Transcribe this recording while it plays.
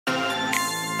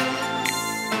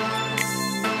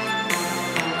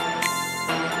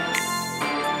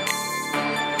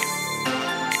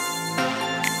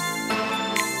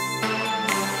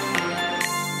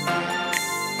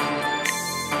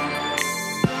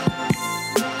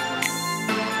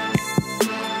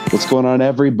What's going on,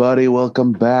 everybody?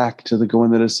 Welcome back to the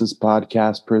Going the Distance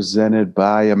podcast presented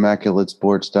by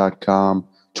ImmacSports.com.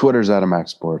 Twitter's at Immac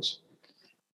Sports.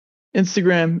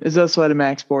 Instagram is also at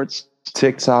Immac Sports.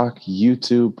 TikTok,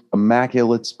 YouTube,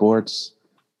 Immaculate Sports.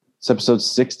 It's episode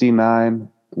 69.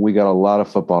 We got a lot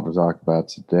of football to talk about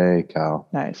today, Kyle.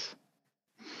 Nice.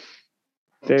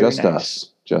 Just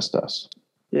us.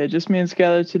 Yeah, just me and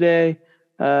Skylar today.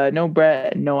 No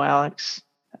Brett, no Alex.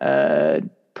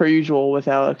 Per usual with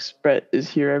Alex, Brett is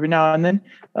here every now and then.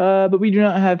 But we do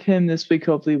not have him this week.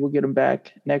 Hopefully we'll get him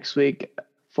back next week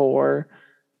for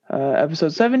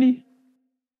episode 70.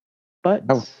 But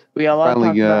we got a lot to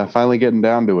talk about. Finally getting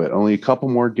down to it. Only a couple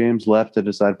more games left to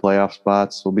decide playoff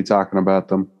spots. We'll be talking about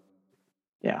them.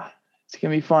 Yeah, it's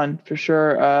going to be fun for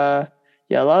sure. A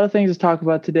lot of things to talk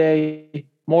about today.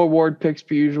 More award picks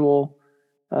per usual.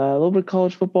 A little bit of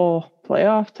college football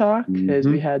playoff talk as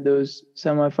we had those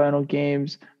semifinal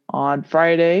games on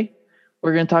Friday.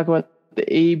 We're going to talk about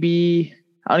the AB,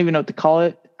 I don't even know what to call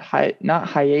it, not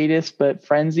hiatus, but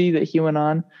frenzy that he went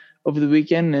on over the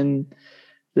weekend and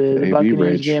the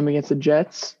Buccaneers game against the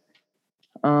Jets.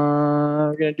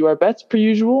 We're going to do our bets per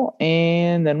usual,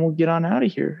 and then we'll get on out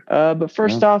of here. But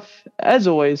first off, as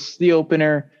always, the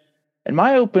opener. And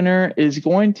my opener is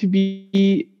going to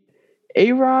be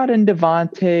A-Rod and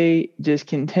Devontae just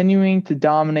continuing to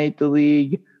dominate the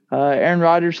league. Aaron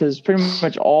Rodgers has pretty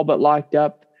much all but locked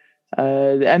up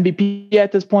the MVP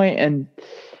at this point, and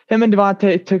him and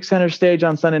Devontae took center stage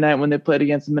on Sunday night when they played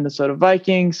against the Minnesota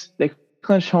Vikings. They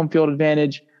clinched home field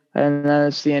advantage, and then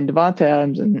it's the end. Devontae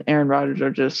Adams and Aaron Rodgers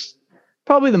are just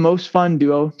probably the most fun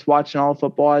duo to watch in all of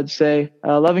football, I'd say.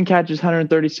 11 catches,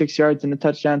 136 yards, and a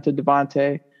touchdown to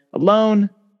Devontae alone.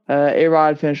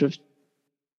 A-Rod finished with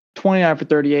 29 for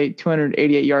 38,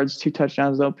 288 yards, 2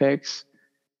 touchdowns, no picks.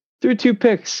 Threw 2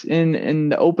 picks in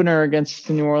the opener against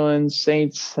the New Orleans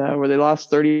Saints, where they lost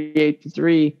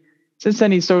 38-3. Since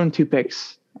then, he's thrown 2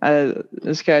 picks.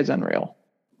 This guy's unreal.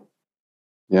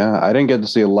 Yeah, I didn't get to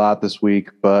see a lot this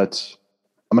week, but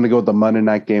I'm going to go with the Monday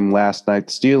night game last night.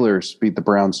 The Steelers beat the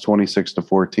Browns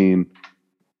 26-14.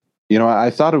 You know,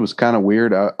 I thought it was kind of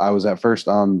weird. I was at first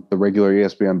on the regular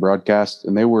ESPN broadcast,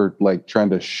 and they were like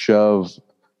trying to shove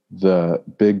the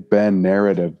Big Ben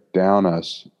narrative down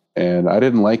us, and I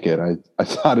didn't like it. I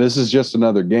thought this is just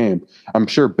another game. I'm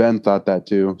sure Ben thought that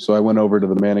too. So I went over to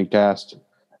the Manning cast,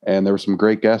 and there were some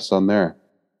great guests on there.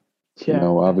 Yeah, you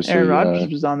know, obviously Aaron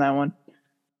Rodgers was on that one.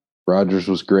 Rodgers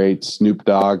was great. Snoop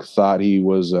Dogg thought he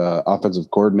was offensive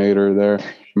coordinator there.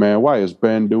 Man, why is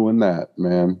Ben doing that,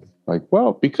 man? Like,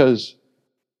 well, because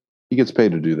he gets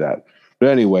paid to do that. But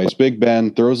anyways, Big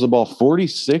Ben throws the ball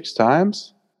 46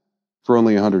 times for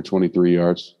only 123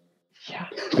 yards. Yeah.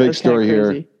 Big story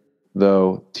here,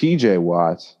 though. TJ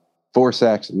Watt, 4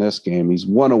 sacks in this game. He's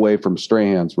 1 away from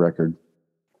Strahan's record.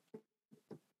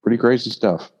 Pretty crazy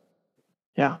stuff.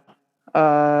 Yeah.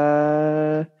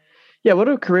 What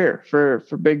a career for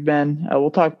Big Ben. We'll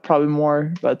talk probably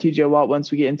more about TJ Watt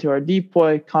once we get into our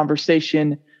decoy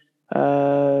conversation.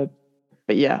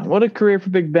 But yeah, what a career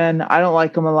for Big Ben. I don't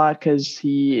like him a lot because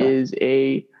he is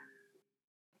a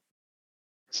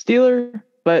Steeler,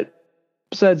 but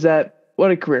besides that,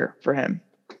 what a career for him.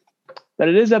 But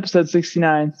it is episode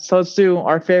 69, so let's do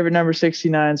our favorite number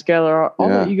 69. Skylar, I'll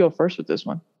let you go first with this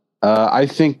one. I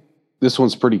think this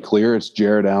one's pretty clear. It's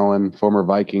Jared Allen, former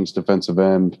Vikings defensive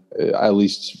end, at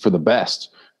least for the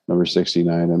best, number 69.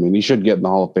 I mean, he should get in the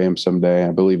Hall of Fame someday.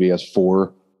 I believe he has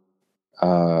 4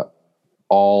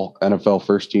 all NFL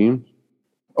first team,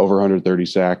 over 130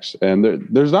 sacks. And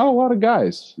there's not a lot of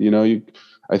guys. You know,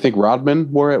 I think Rodman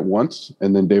wore it once,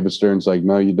 and then David Stern's like,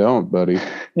 no, you don't, buddy.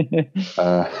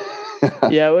 Yeah,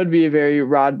 it would be a very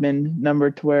Rodman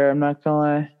number to wear. I'm not going to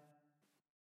lie.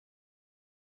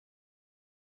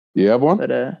 You have one?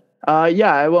 But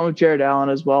I went with Jared Allen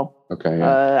as well. Okay.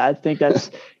 Yeah. I think that's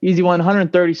easy one.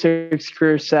 136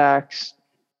 career sacks,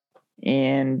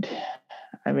 and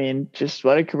I mean, just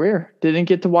what a career. Didn't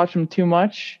get to watch him too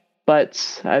much,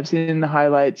 but I've seen the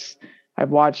highlights. I've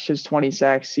watched his 20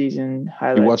 sack season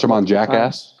highlights. You watch him on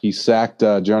Jackass? He sacked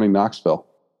Johnny Knoxville,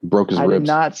 broke his ribs. I did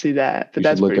not see that, but you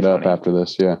should look it up after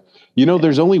this. Yeah. You know,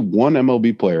 there's only one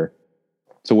MLB player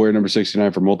to wear number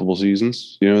 69 for multiple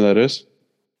seasons. You know who that is?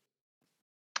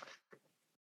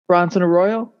 Bronson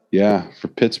Arroyo? Yeah, for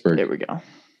Pittsburgh. There we go.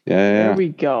 Yeah. There we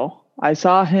go. I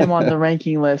saw him on the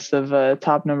ranking list of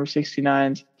top number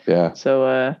 69s. Yeah.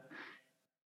 So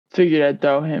figured I'd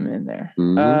throw him in there.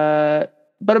 Mm-hmm.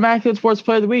 But Immaculate Sports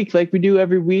Player of the Week, like we do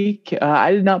every week.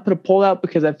 I did not put a poll out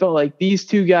because I felt like these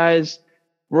two guys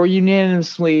were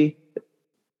unanimously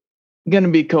going to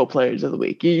be co-players of the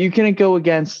week. You couldn't go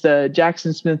against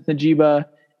Jackson Smith-Najiba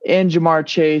and Jamar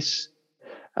Chase.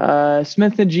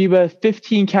 Smith and Jiba,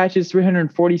 15 catches,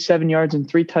 347 yards, and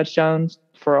 3 touchdowns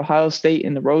for Ohio State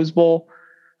in the Rose Bowl.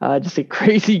 Just a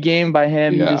crazy game by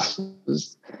him. Yeah. He just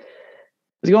was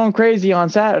going crazy on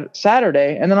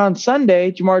Saturday. And then on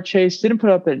Sunday, Jamar Chase didn't put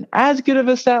up as good of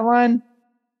a stat line,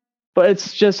 but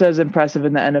it's just as impressive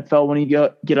in the NFL when you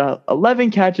get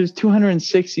 11 catches,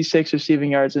 266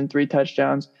 receiving yards, and 3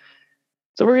 touchdowns.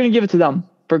 So we're going to give it to them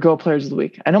for Go Players of the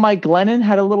Week. I know Mike Glennon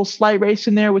had a little slight race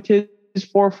in there with his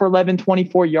 4 for 11,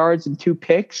 24 yards, and 2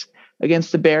 picks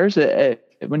against the Bears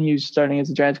when he was starting as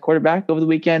a Giants quarterback over the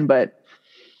weekend, but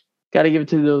got to give it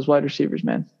to those wide receivers,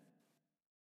 man.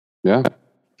 Yeah.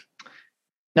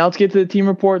 Now let's get to the team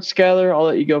report. Skyler, I'll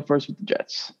let you go first with the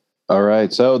Jets. All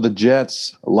right. So the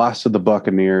Jets lost to the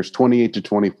Buccaneers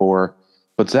 28-24,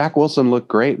 but Zach Wilson looked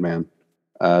great, man.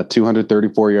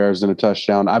 234 yards and a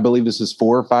touchdown. I believe this is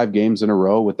 4 or 5 games in a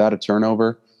row without a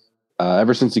turnover.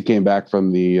 Ever since he came back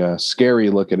from the scary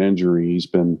looking injury, he's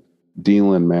been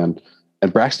dealing, man.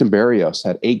 And Braxton Berrios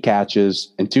had 8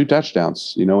 catches and 2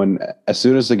 touchdowns. And as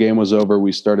soon as the game was over,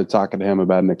 we started talking to him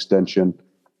about an extension,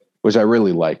 which I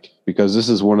really like, because this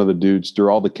is one of the dudes through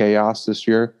all the chaos this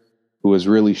year who has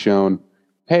really shown,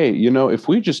 hey, if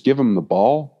we just give him the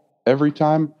ball every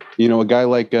time, a guy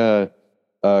like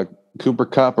Cooper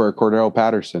Kupp or Cordero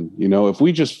Patterson, if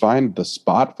we just find the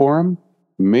spot for him,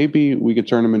 maybe we could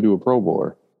turn him into a Pro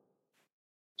Bowler.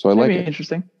 So I like it.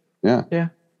 Interesting. Yeah.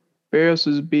 Berrios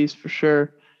is a beast for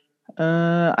sure.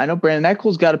 I know Brandon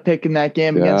Echols got a pick in that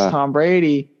game against Tom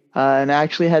Brady, and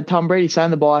actually had Tom Brady sign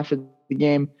the ball after the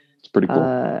game. It's pretty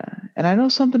cool. And I know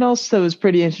something else that was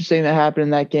pretty interesting that happened in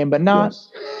that game, but not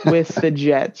with the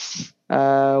Jets.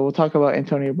 We'll talk about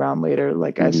Antonio Brown later,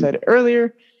 like I said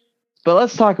earlier. But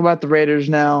let's talk about the Raiders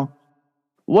now.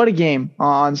 What a game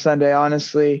on Sunday,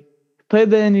 honestly. Played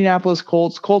the Indianapolis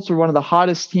Colts. Colts were one of the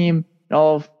hottest team in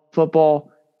all of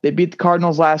football. They beat the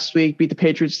Cardinals last week, beat the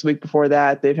Patriots the week before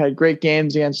that. They've had great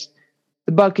games against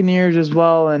the Buccaneers as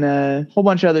well, and a whole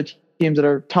bunch of other teams that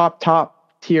are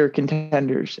top tier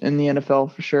contenders in the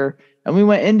NFL for sure. And we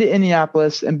went into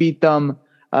Indianapolis and beat them.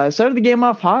 Started the game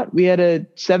off hot. We had a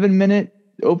 7-minute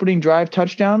opening drive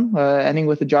touchdown, ending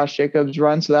with a Josh Jacobs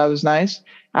run, so that was nice.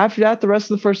 After that, the rest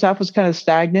of the first half was kind of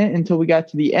stagnant until we got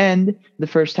to the end of the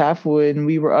first half when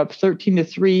we were up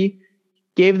 13-3.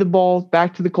 Gave the ball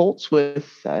back to the Colts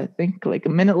with, I think, like a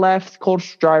minute left.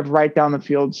 Colts drive right down the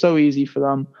field. So easy for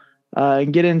them.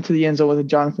 And get into the end zone with a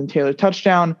Jonathan Taylor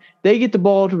touchdown. They get the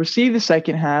ball to receive the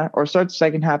second half, or start the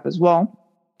second half as well.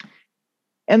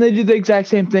 And they do the exact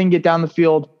same thing, get down the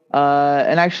field,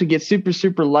 and actually get super,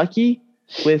 super lucky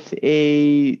with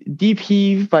a deep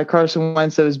heave by Carson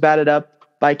Wentz that was batted up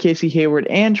by Casey Hayward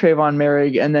and Trayvon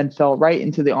Merrick, and then fell right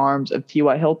into the arms of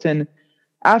T.Y. Hilton.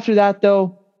 After that,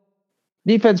 though,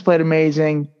 defense played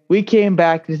amazing. We came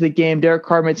back to the game. Derek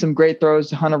Carr made some great throws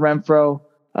to Hunter Renfrow.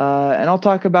 And I'll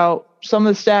talk about some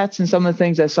of the stats and some of the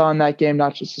things I saw in that game,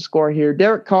 not just the score here.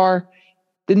 Derek Carr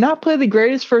did not play the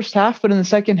greatest first half, but in the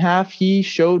second half, he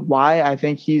showed why I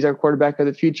think he's our quarterback of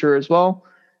the future as well.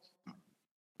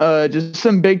 Just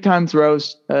some big-time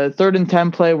throws. 3rd and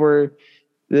 10 play where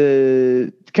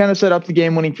the kind of set up the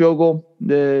game-winning field goal.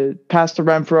 The pass to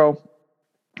Renfrow.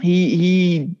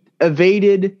 He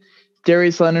evaded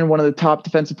Darius Leonard, one of the top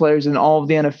defensive players in all of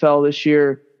the NFL this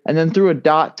year, and then threw a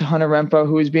dot to Hunter Renfrow,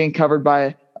 who was being covered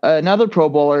by another Pro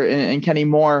Bowler in Kenny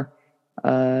Moore.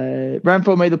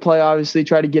 Renfrow made the play, obviously,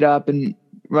 tried to get up and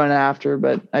run after,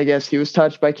 but I guess he was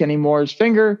touched by Kenny Moore's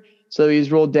finger, so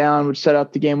he's rolled down, which set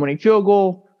up the game-winning field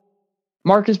goal.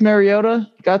 Marcus Mariota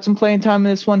got some playing time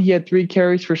in this one. He had 3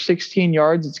 carries for 16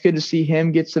 yards. It's good to see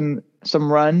him get some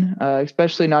run,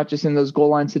 especially not just in those goal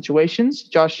line situations.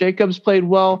 Josh Jacobs played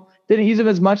well. Didn't use him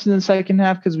as much in the second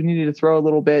half because we needed to throw a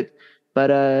little bit. But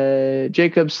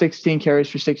Jacobs, 16 carries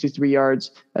for 63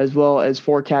 yards, as well as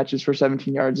 4 catches for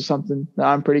 17 yards is something that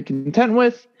I'm pretty content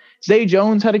with. Zay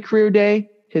Jones had a career day.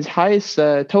 His highest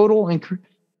total in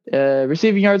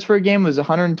receiving yards for a game was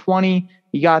 120.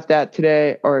 He got that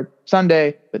today or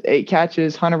Sunday with 8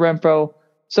 catches. Hunter Renfrow,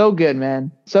 so good, man.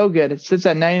 So good. It sits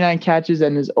at 99 catches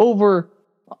and is over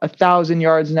 1,000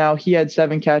 yards now. He had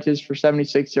 7 catches for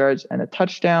 76 yards and a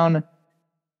touchdown.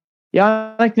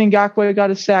 Yannick Ngakoue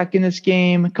got a sack in this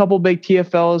game. A couple big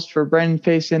TFLs for Brendan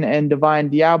Faison and Divine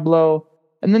Diablo.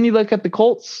 And then you look at the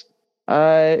Colts.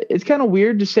 It's kind of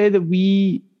weird to say that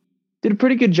we did a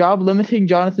pretty good job limiting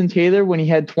Jonathan Taylor when he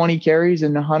had 20 carries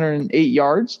and 108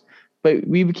 yards. But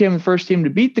we became the first team to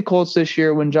beat the Colts this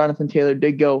year when Jonathan Taylor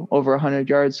did go over 100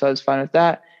 yards, so I was fine with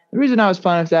that. The reason I was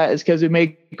fine with that is because we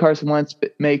made Carson Wentz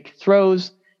make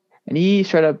throws, and he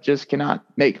straight up just cannot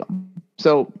make them.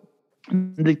 So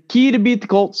The key to beat the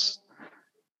Colts,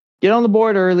 get on the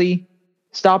board early,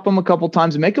 stop them a couple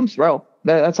times, and make them throw.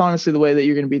 That's honestly the way that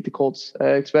you're going to beat the Colts,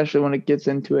 especially when it gets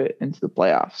into the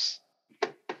playoffs.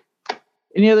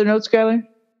 Any other notes, Skyler?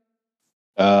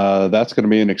 That's going to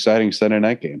be an exciting Sunday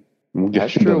night game. We'll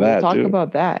get into that. We'll talk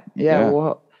about that. Yeah,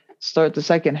 we'll start the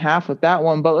second half with that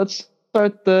one. But let's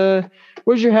start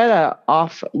where's your head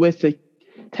off with the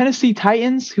Tennessee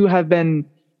Titans, who have been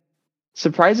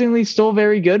surprisingly still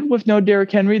very good with no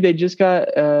Derrick Henry. They just got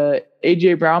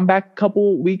A.J. Brown back a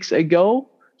couple weeks ago.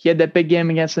 He had that big game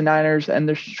against the Niners, and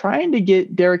they're trying to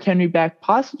get Derrick Henry back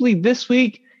possibly this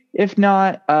week, if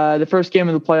not the first game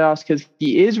of the playoffs, because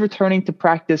he is returning to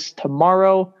practice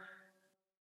tomorrow.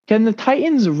 Can the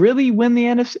Titans really win the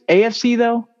AFC,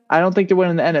 though? I don't think they're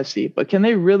winning the NFC, but can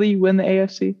they really win the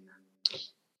AFC?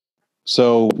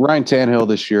 So Ryan Tannehill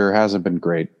this year hasn't been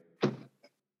great.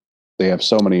 They have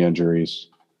so many injuries.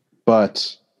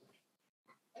 But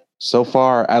so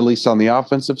far, at least on the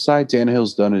offensive side,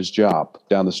 Tannehill's done his job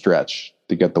down the stretch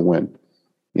to get the win.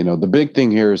 You know, the big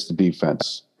thing here is the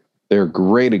defense. They're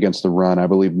great against the run, I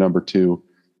believe number 2,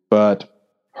 but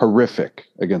horrific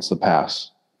against the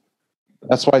pass.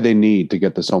 That's why they need to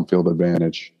get this home field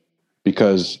advantage,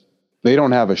 because they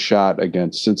don't have a shot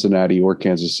against Cincinnati or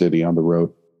Kansas City on the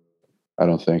road, I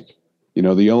don't think. You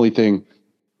know, the only thing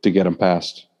to get them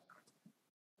past,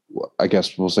 I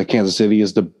guess we'll say Kansas City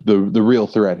is the real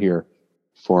threat here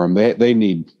for them. They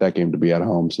need that game to be at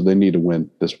home, so they need to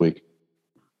win this week.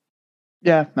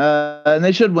 Yeah, and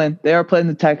they should win. They are playing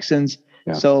the Texans.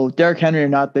 Yeah. So Derrick Henry or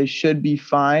not, they should be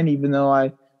fine, even though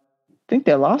I think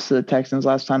they lost to the Texans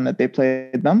last time that they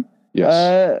played them.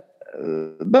 Yes.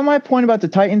 But my point about the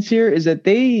Titans here is that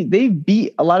they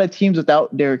beat a lot of teams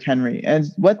without Derrick Henry. And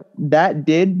what that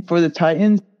did for the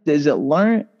Titans is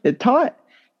it taught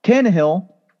Tannehill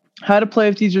how to play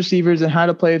with these receivers and how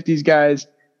to play with these guys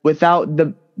without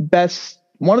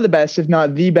one of the best, if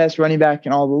not the best running back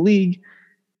in all the league.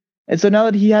 And so now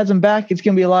that he has him back, it's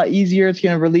going to be a lot easier. It's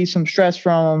going to release some stress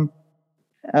from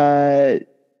him.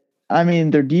 I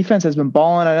mean, their defense has been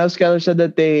balling. I know Skyler said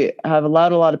that they have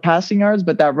allowed a lot of passing yards,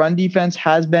 but that run defense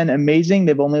has been amazing.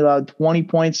 They've only allowed 20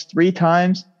 points 3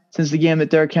 times since the game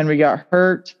that Derrick Henry got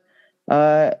hurt.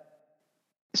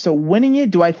 So winning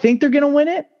it, do I think they're going to win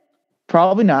it?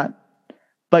 Probably not.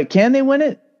 But can they win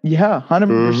it? Yeah, 100%.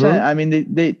 Mm-hmm. I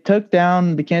mean, they took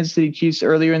down the Kansas City Chiefs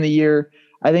earlier in the year.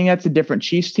 I think that's a different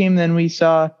Chiefs team than we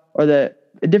saw, or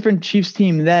a different Chiefs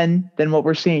team then than what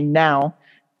we're seeing now.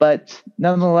 But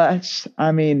nonetheless,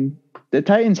 I mean, the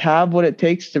Titans have what it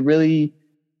takes to really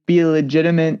be a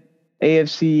legitimate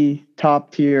AFC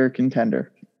top-tier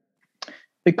contender.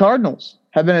 The Cardinals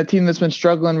have been a team that's been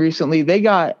struggling recently. They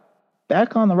got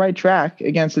back on the right track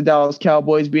against the Dallas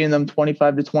Cowboys, beating them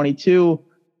 25-22.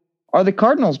 Are the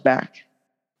Cardinals back?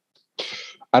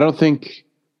 I don't think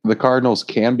the Cardinals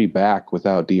can be back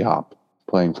without D-Hop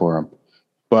playing for them.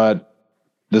 But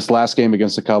this last game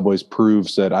against the Cowboys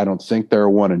proves that I don't think they're a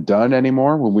one and done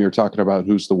anymore. When we were talking about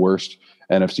who's the worst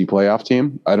NFC playoff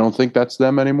team, I don't think that's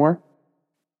them anymore.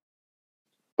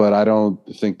 But I don't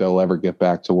think they'll ever get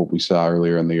back to what we saw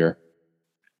earlier in the year.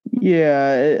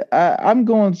 Yeah, I'm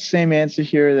going with the same answer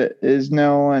here, that is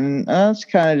no, and that's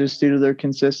kind of just due to their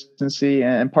consistency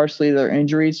and partially their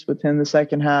injuries within the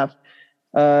second half.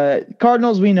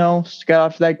 Cardinals, we know, got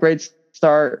off to that great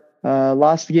start.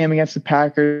 Lost the game against the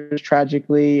Packers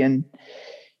tragically, and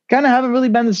kind of haven't really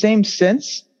been the same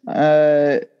since.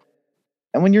 And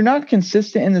when you're not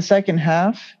consistent in the second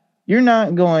half, you're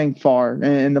not going far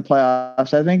in the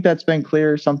playoffs. I think that's been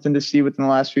clear, something to see within the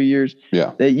last few years.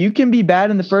 Yeah, that you can be bad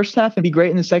in the first half and be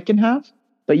great in the second half,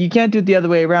 but you can't do it the other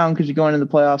way around because you're going into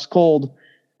the playoffs cold.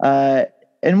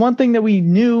 And one thing that we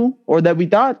knew, or that we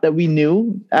thought that we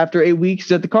knew after 8 weeks,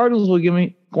 that the Cardinals were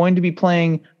going to be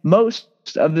playing most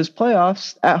of this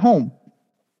playoffs at home.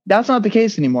 That's not the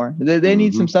case anymore. They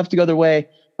need some stuff to go their way.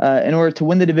 In order to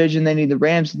win the division, they need the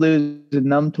Rams to lose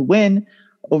and them to win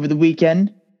over the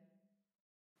weekend.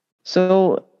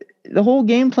 So the whole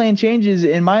game plan changes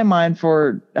in my mind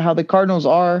for how the Cardinals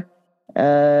are.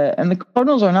 And the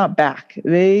Cardinals are not back.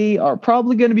 They are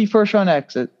probably going to be first-round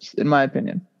exits, in my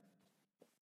opinion.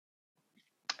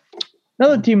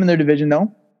 Another team in their division,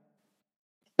 though,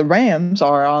 the Rams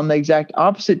are on the exact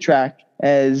opposite track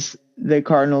as the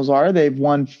Cardinals are. They've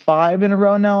won 5 in a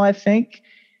row now, I think,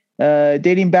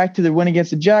 dating back to their win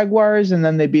against the Jaguars, and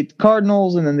then they beat the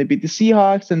Cardinals, and then they beat the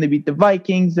Seahawks, and they beat the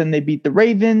Vikings, and they beat the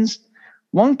Ravens.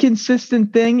 One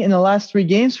consistent thing in the last 3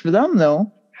 games for them,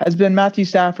 though, has been Matthew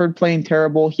Stafford playing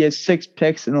terrible. He has 6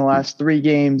 picks in the last 3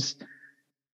 games.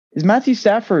 Is Matthew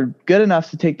Stafford good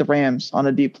enough to take the Rams on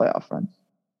a deep playoff run?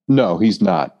 No, he's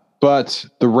not. But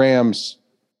the Rams,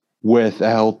 with a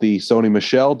healthy Sony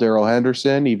Michel, Darrell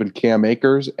Henderson, even Cam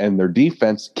Akers, and their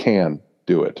defense can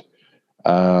do it.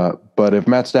 But if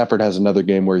Matt Stafford has another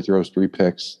game where he throws 3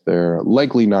 picks, they're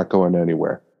likely not going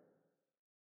anywhere.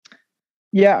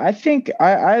 Yeah, I think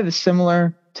I have a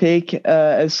similar take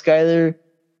as Skyler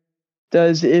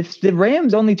does. If the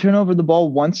Rams only turn over the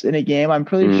ball once in a game, I'm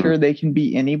pretty sure they can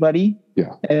beat anybody.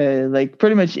 Yeah. Like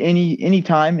pretty much any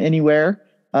time, anywhere,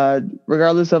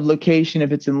 regardless of location.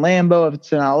 If it's in Lambeau, if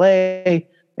it's in LA,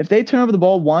 if they turn over the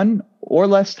ball one or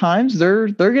less times, they're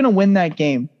gonna win that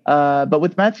game. But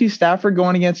with Matthew Stafford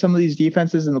going against some of these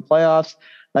defenses in the playoffs,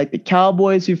 like the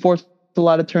Cowboys who forced a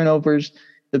lot of turnovers,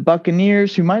 the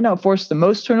Buccaneers who might not force the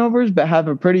most turnovers but have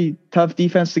a pretty tough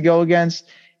defense to go against,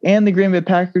 and the Green Bay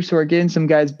Packers who are getting some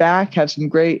guys back, have some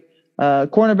great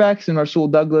cornerbacks in Rasul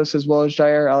Douglas as well as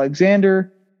Jair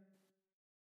Alexander.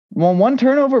 Well, one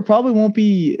turnover probably won't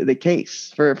be the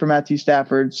case for Matthew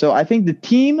Stafford. So I think the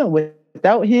team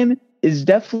without him is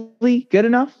definitely good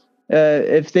enough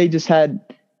if they just had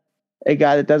a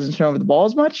guy that doesn't turn over the ball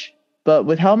as much. But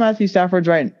with how Matthew Stafford's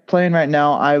playing right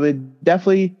now, I would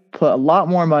definitely put a lot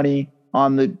more money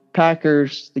on the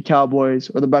Packers, the Cowboys,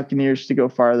 or the Buccaneers to go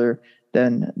farther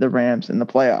than the Rams in the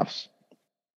playoffs.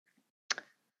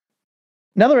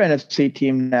 Another NFC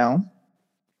team now,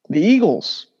 the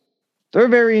Eagles. They're a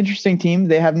very interesting team.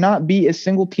 They have not beat a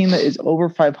single team that is over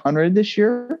 500 this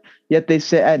year, yet they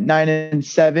sit at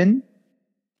 9-7.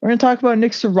 We're going to talk about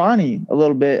Nick Sirianni a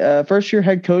little bit. First-year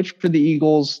head coach for the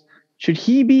Eagles. Should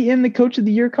he be in the Coach of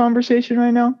the Year conversation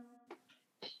right now?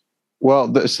 Well,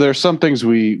 there's some things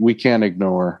we can't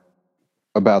ignore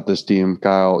about this team,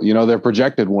 Kyle. You know, they're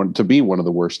projected to be one of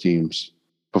the worst teams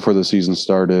before the season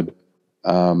started.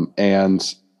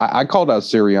 And I called out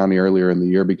Sirianni earlier in the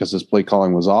year because his play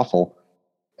calling was awful.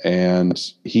 And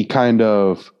he kind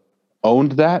of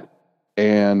owned that.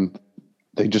 And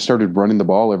they just started running the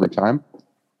ball every time,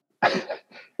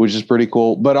 which is pretty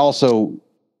cool. But also,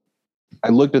 I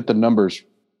looked at the numbers.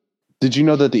 Did you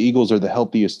know that the Eagles are the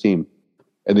healthiest team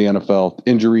in the NFL?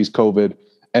 Injuries, COVID,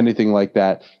 anything like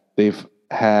that. They've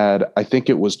had, I think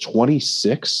it was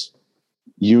 26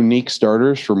 unique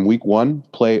starters from week 1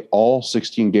 play all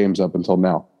 16 games up until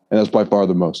now. And that's by far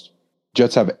the most.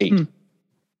 Jets have 8.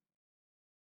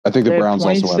 I think the Browns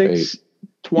also have 8.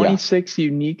 26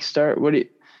 unique start. What do you?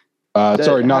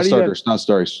 Sorry, not starters.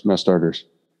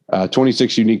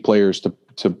 26 unique players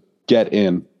to get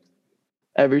in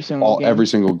every single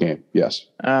game. Yes.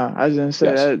 I was going to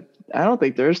say that. I don't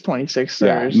think there's 26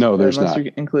 starters. Yeah, no, there's not.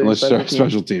 Unless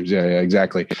special teams. Yeah,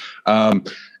 exactly.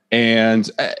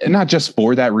 And not just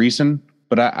for that reason,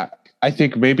 but I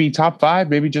think maybe top 5,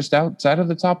 maybe just outside of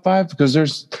the top 5, because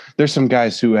there's some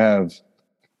guys who have,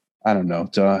 I don't know,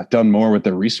 done more with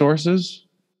their resources.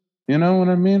 You know what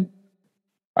I mean?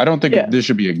 I don't think this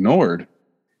should be ignored,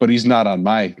 but he's not on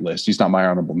my list. He's not my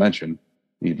honorable mention,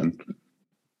 even.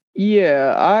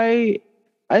 Yeah,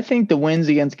 I think the wins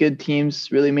against good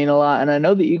teams really mean a lot. And I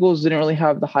know the Eagles didn't really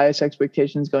have the highest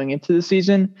expectations going into the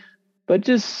season, but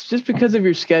just because of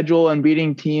your schedule and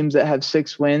beating teams that have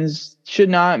 6 wins should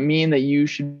not mean that you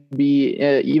should be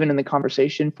even in the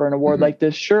conversation for an award like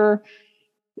this. Sure,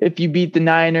 if you beat the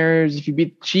Niners, if you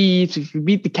beat the Chiefs, if you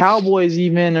beat the Cowboys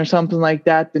even or something like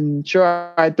that, then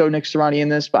sure, I'd throw Nick Sirianni in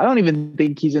this, but I don't even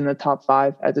think he's in the top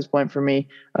 5 at this point for me.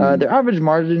 Their average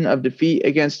margin of defeat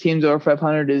against teams over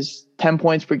 500 is 10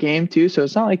 points per game too, so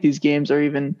it's not like these games are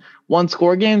even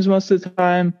one-score games most of the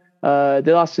time.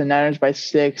 They lost to the Niners by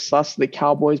 6, lost to the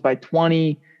Cowboys by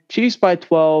 20, Chiefs by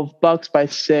 12, Bucks by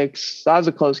 6. That was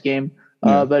a close game.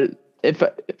 But if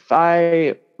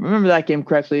I remember that game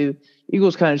correctly,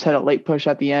 Eagles kind of just had a late push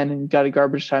at the end and got a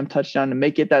garbage time touchdown to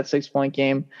make it that 6-point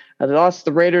game. They lost to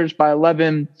the Raiders by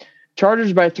 11,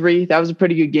 Chargers by 3. That was a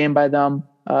pretty good game by them.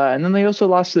 And then they also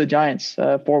lost to the Giants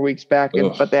 4 weeks back,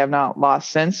 but they have not lost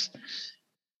since.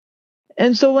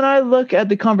 And so when I look at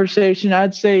the conversation,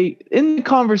 I'd say in the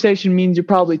conversation means you're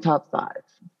probably top 5.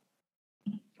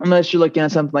 Unless you're looking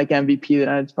at something like MVP, then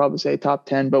I'd probably say top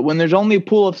 10. But when there's only a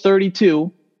pool of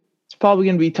 32, it's probably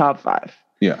going to be top 5.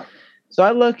 Yeah. So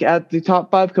I look at the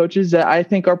top 5 coaches that I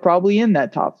think are probably in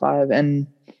that top 5 and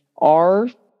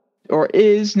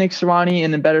is Nick Sirianni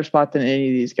in a better spot than any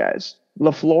of these guys?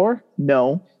 LaFleur?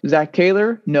 No. Zach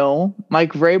Taylor? No.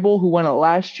 Mike Vrabel, who won it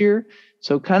last year.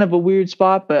 So kind of a weird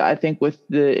spot, but I think with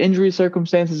the injury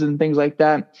circumstances and things like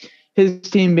that, his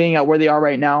team being at where they are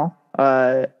right now,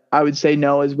 I would say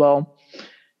no as well.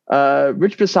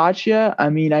 Rich Bisaccia, I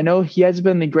mean, I know he hasn't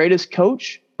been the greatest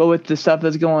coach, but with the stuff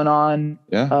that's going on,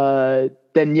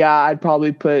 then I'd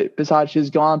probably put Bisaccia's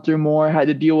gone through more, had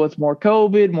to deal with more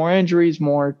COVID, more injuries,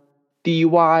 more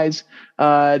DUIs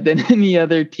than any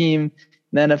other team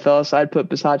in the NFL. So I'd put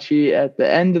Bisaccia at the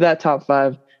end of that top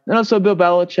 5. And also Bill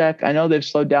Belichick. I know they've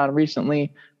slowed down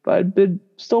recently, but I'd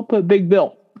still put Big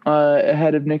Bill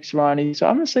ahead of Nick Sirianni. So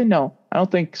I'm going to say no. I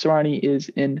don't think Sirianni is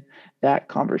in that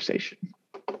conversation.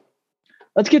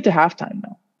 Let's get to halftime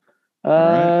now.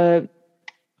 Right.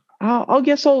 I'll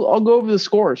go over the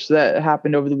scores that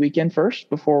happened over the weekend first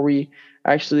before we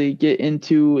actually get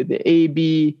into the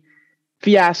AB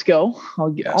Fiasco.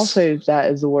 I'll say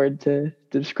that is the word to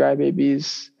describe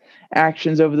AB's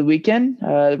actions over the weekend.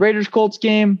 The Raiders-Colts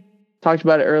game, talked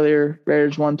about it earlier.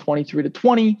 Raiders won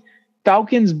 23-20.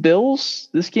 Falcons-Bills,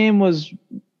 this game was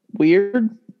weird.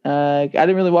 I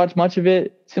didn't really watch much of it.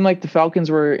 It seemed like the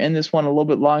Falcons were in this one a little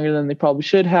bit longer than they probably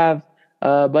should have,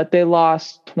 but they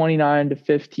lost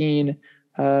 29-15.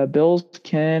 Bills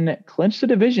can clinch the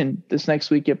division this next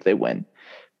week if they win.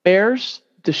 Bears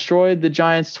destroyed the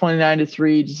Giants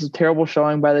 29-3. Just a terrible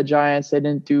showing by the Giants. They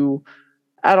didn't do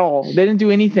at all. They didn't do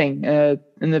anything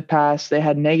in the past. They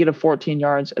had negative 14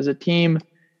 yards as a team.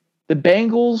 The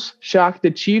Bengals shocked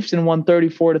the Chiefs and won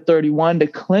 34-31 to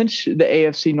clinch the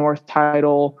AFC North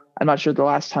title. I'm not sure the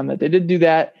last time that they did do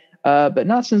that, but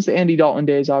not since the Andy Dalton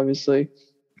days, obviously.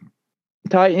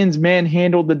 Titans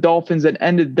manhandled the Dolphins and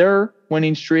ended their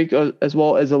winning streak as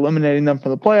well as eliminating them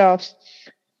from the playoffs.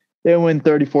 They win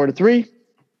 34-3.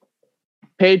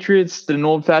 Patriots did an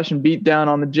old-fashioned beatdown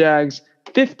on the Jags,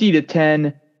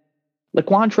 50-10.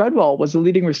 Laquan Treadwell was the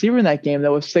leading receiver in that game.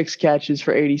 That was 6 catches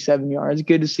for 87 yards.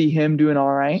 Good to see him doing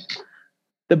all right.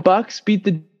 The Bucs beat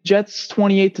the Jets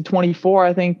 28-24.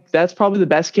 I think that's probably the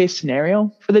best case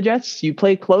scenario for the Jets. You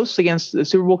play close against the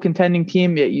Super Bowl contending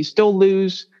team, yet you still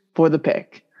lose for the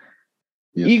pick.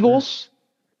 Yes, Eagles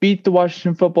beat the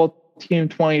Washington football team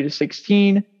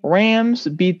 20-16. Rams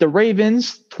beat the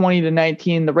Ravens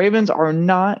 20-19. The Ravens are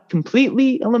not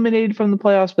completely eliminated from the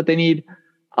playoffs, but they need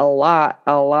a lot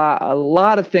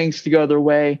of things to go their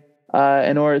way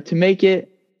in order to make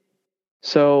it.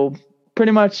 So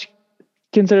pretty much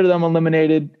consider them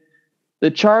eliminated. The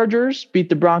Chargers beat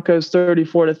the Broncos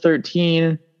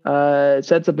 34-13. It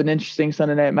sets up an interesting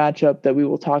Sunday night matchup that we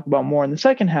will talk about more in the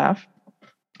second half.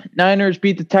 Niners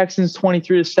beat the Texans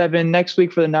 23-7. Next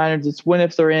week for the Niners, it's win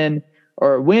if they're in,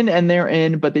 or win and they're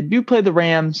in, but they do play the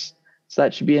Rams, so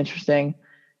that should be interesting.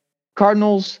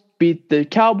 Cardinals beat the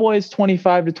Cowboys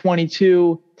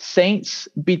 25-22. Saints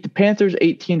beat the Panthers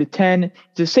 18-10.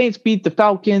 The Saints beat the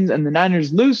Falcons and the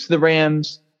Niners lose to the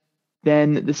Rams.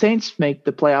 Then the Saints make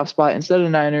the playoff spot instead of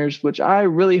the Niners, which I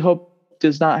really hope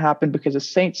does not happen because the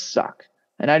Saints suck.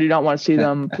 And I do not want to see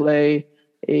them play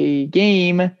a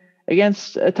game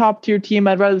against a top tier team.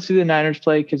 I'd rather see the Niners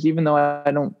play because even though I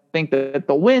don't think that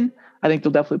they'll win, I think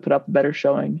they'll definitely put up a better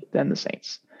showing than the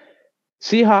Saints.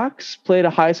 Seahawks played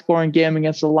a high-scoring game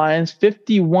against the Lions,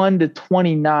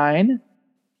 51-29.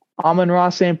 Amon-Ra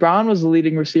St. Brown was the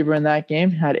leading receiver in that game,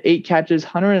 had 8 catches,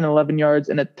 111 yards,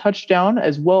 and a touchdown,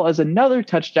 as well as another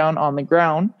touchdown on the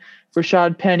ground.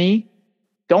 Rashad Penny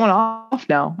going off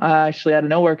now, actually out of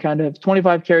nowhere, kind of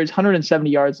 25 carries, 170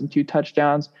 yards, and 2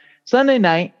 touchdowns. Sunday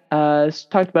night,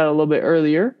 talked about it a little bit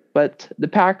earlier, but the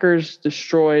Packers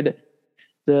destroyed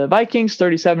the Vikings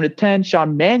 37-10.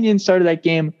 Sean Mannion started that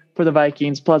game for the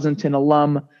Vikings, Pleasanton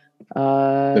alum.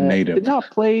 The native. Did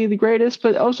not play the greatest,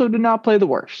 but also did not play the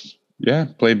worst. Yeah,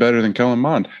 played better than Kellen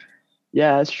Mond.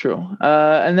 Yeah, that's true.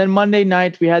 And then Monday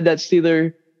night, we had that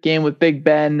Steeler game with Big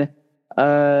Ben.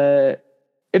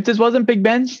 If this wasn't Big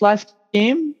Ben's last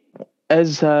game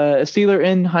as a Steeler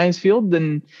in Heinz Field,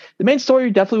 then the main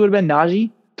story definitely would have been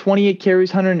Najee. 28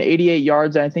 carries, 188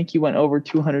 yards, and I think he went over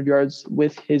 200 yards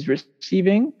with his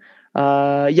receiving. He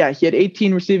had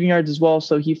 18 receiving yards as well,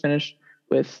 so he finished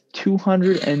with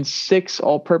 206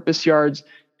 all-purpose yards.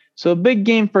 So a big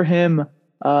game for him.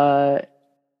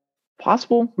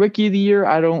 Possible Rookie of the Year.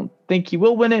 I don't think he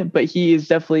will win it, but he is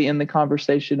definitely in the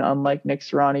conversation, unlike Nick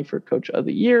Sirianni for Coach of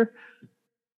the Year.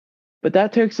 But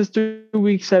that takes us through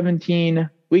Week 17.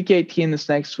 Week 18 this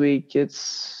next week.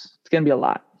 It's going to be a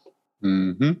lot.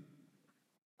 Mm-hmm.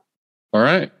 All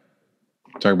right.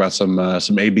 Talk about some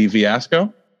AB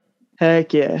Fiasco.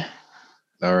 Heck yeah.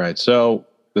 All right. So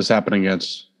this happened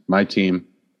against my team.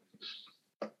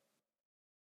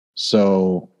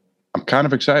 So I'm kind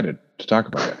of excited to talk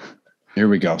about it. Here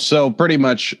we go. So pretty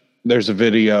much there's a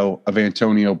video of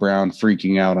Antonio Brown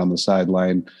freaking out on the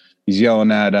sideline. He's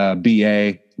yelling at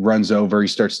BA, runs over. He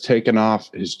starts taking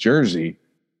off his jersey.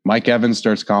 Mike Evans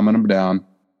starts calming him down.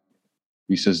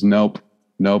 He says, nope.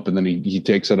 And then he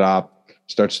takes it off,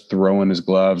 starts throwing his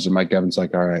gloves. And Mike Evans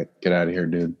like, all right, get out of here,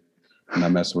 dude. I'm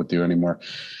not messing with you anymore.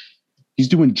 He's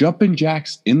doing jumping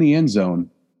jacks in the end zone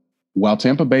while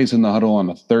Tampa Bay's in the huddle on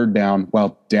a third down,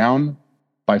 while down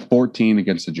by 14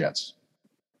 against the Jets.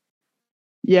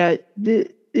 Yeah,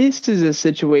 this is a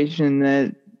situation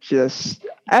that just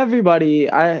everybody,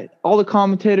 all the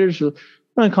commentators are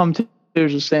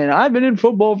saying, I've been in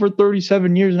football for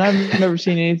 37 years and I've never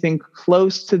seen anything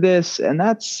close to this. And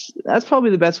that's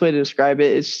probably the best way to describe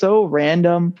it. It's so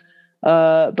random.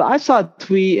 But I saw a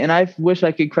tweet and I wish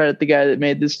I could credit the guy that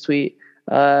made this tweet.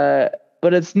 But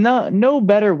it's no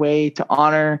better way to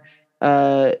honor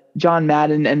John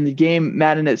Madden and the game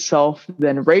Madden itself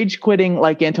than rage quitting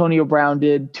like Antonio Brown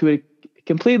did to a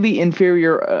completely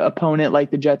inferior opponent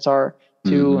like the Jets are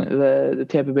to the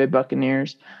Tampa Bay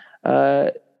Buccaneers.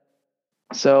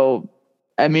 So,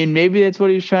 I mean, maybe that's what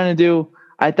he was trying to do.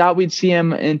 I thought we'd see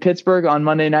him in Pittsburgh on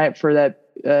Monday night for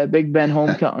that Big Ben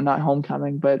not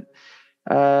homecoming, but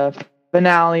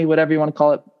finale, whatever you want to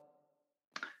call it.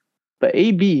 But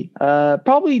AB,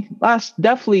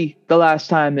 definitely the last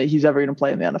time that he's ever going to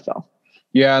play in the NFL.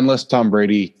 Yeah, unless Tom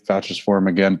Brady vouches for him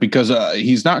again, because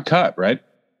he's not cut, right?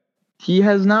 He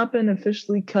has not been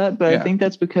officially cut, but I think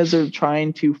that's because they're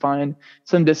trying to find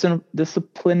some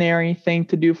disciplinary thing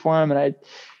to do for him. And I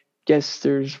guess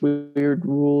there's weird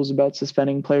rules about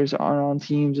suspending players that aren't on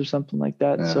teams or something like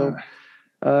that. Yeah. So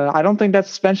I don't think that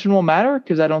suspension will matter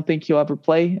because I don't think he'll ever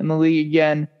play in the league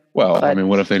again. Well, I mean,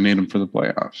 what if they need him for the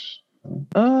playoffs?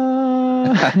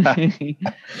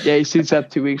 Yeah, he suits up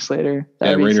 2 weeks later.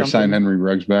 Raiders sign Henry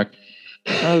Ruggs back.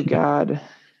 Oh, God.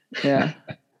 Yeah.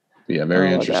 Yeah,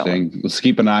 very interesting. Let's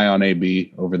keep an eye on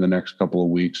AB over the next couple of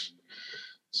weeks.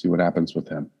 See what happens with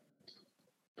him.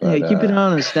 But, keep an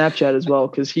eye on his Snapchat as well,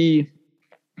 because he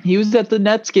was at the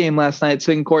Nets game last night,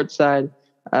 sitting courtside.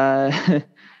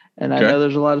 And I know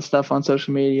there's a lot of stuff on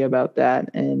social media about that.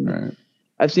 And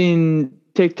I've seen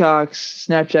TikToks,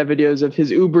 Snapchat videos of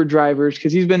his Uber drivers,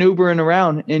 because he's been Ubering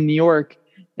around in New York.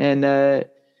 And the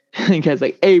guy's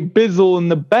like, hey, Bizzle in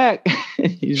the back.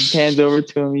 He just hands over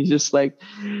to him. He's just like,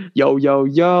 yo.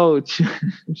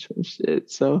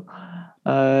 Shit. So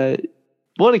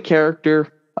what a character.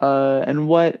 And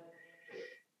what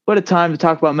a time to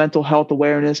talk about mental health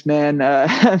awareness, man.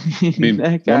 I mean,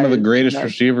 one of the greatest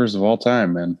receivers of all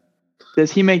time, man.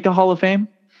 Does he make the Hall of Fame?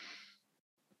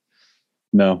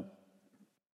 No.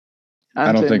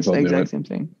 I don't think they'll do it. Same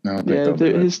thing.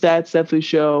 His stats definitely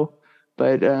show.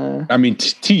 But I mean,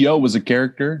 T.O. was a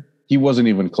character. He wasn't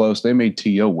even close. They made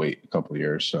T.O. wait a couple of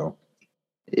years, so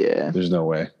yeah, there's no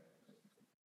way.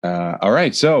 All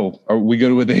right, so are we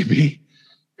good with AB?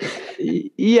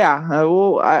 Yeah,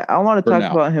 well, I want to talk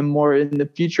about him more in the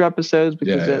future episodes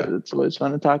because that's always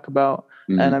fun to talk about,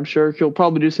 and I'm sure he'll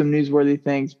probably do some newsworthy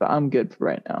things. But I'm good for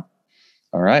right now.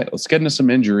 All right, let's get into some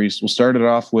injuries. We'll start it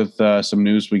off with some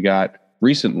news we got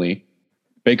recently.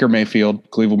 Baker Mayfield,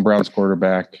 Cleveland Browns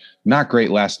quarterback, not great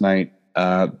last night.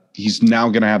 He's now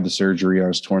going to have the surgery on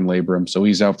his torn labrum, so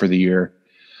he's out for the year.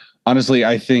 Honestly,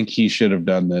 I think he should have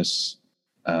done this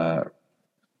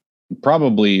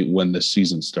probably when the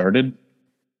season started.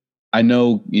 I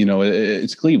know,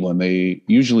 it's Cleveland. They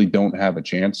usually don't have a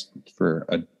chance for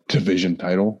a division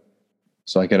title,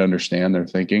 so I could understand their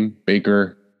thinking.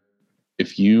 Baker,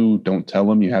 if you don't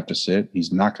tell him you have to sit,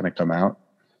 he's not going to come out.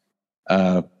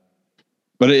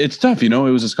 But it's tough, it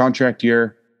was his contract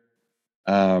year.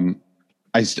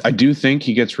 I do think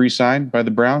he gets re-signed by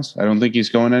the Browns. I don't think he's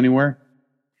going anywhere.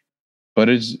 But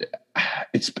it's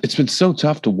been so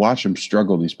tough to watch him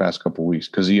struggle these past couple of weeks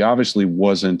because he obviously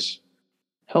wasn't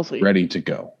healthy, ready to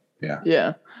go.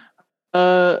 Yeah.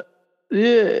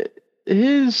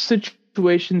 His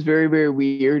situation's very, very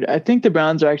weird. I think the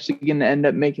Browns are actually going to end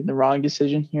up making the wrong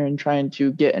decision here and trying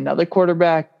to get another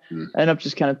quarterback. End up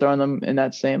just kind of throwing them in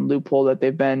that same loophole that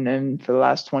they've been in for the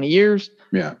last 20 years.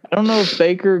 Yeah. I don't know if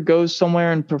Baker goes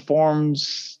somewhere and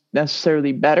performs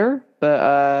necessarily better,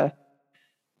 but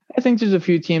I think there's a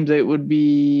few teams that would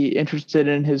be interested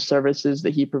in his services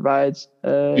that he provides.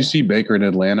 You see Baker in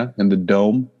Atlanta in the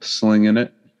Dome slinging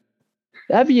it?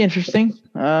 That'd be interesting.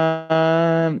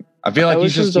 I feel like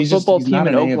he's a football team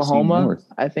in Oklahoma.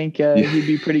 I think he'd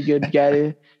be a pretty good guy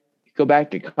to go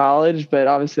back to college, but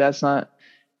obviously that's not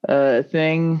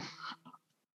thing.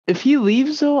 If he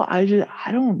leaves though, I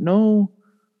don't know.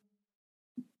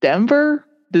 Denver?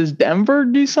 Does Denver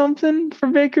do something for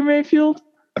Baker Mayfield?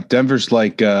 Denver's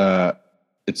like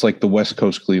it's like the West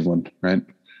Coast Cleveland, right?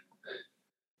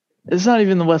 It's not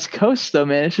even the West Coast though,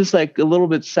 man. It's just like a little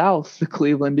bit south of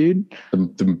Cleveland, dude.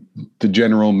 The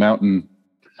general mountain.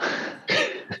 I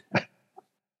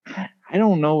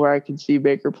don't know where I can see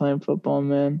Baker playing football,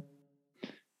 man.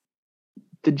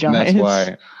 The Giants. And that's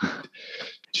why.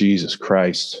 Jesus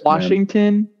Christ.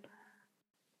 Washington. Man.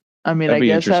 I mean, I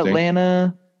guess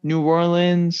Atlanta. New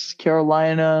Orleans,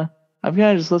 Carolina. I'm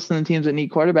kind of just listing the teams that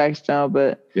need quarterbacks now,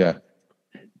 but yeah.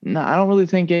 no, I don't really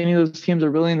think any of those teams are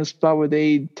really in the spot where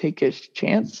they take a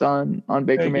chance on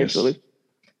Baker Vegas. Mayfield.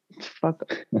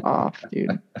 Fuck off,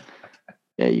 dude.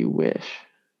 Yeah, you wish.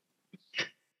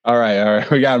 All right.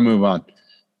 We got to move on.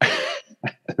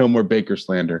 No more Baker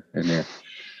slander in here.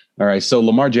 All right. So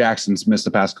Lamar Jackson's missed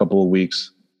the past couple of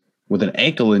weeks with an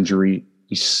ankle injury.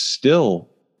 He's still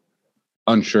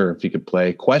unsure if he could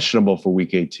play. Questionable for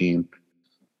Week 18.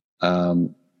 Are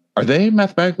they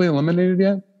mathematically eliminated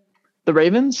yet? The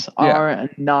Ravens are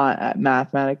not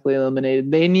mathematically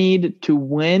eliminated. They need to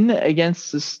win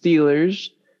against the Steelers.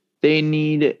 They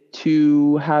need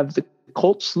to have the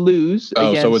Colts lose.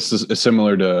 So it's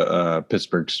similar to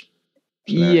Pittsburgh's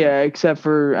scenario. Yeah, except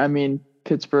for,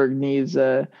 Pittsburgh needs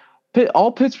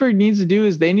all Pittsburgh needs to do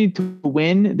is they need to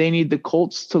win. They need the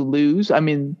Colts to lose.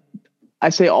 I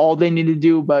say all they need to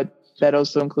do, but that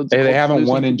also includes they haven't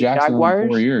won in Jackson in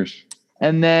 4 years.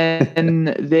 And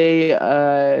then they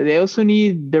also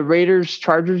need the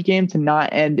Raiders-Chargers game to not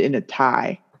end in a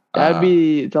tie. That'd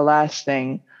be the last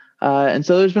thing. And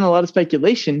so there's been a lot of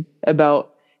speculation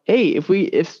about, hey, if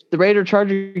the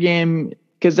Raider-Charger game,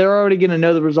 because they're already going to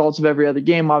know the results of every other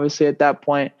game, obviously at that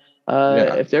point.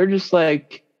 If they're just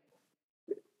like,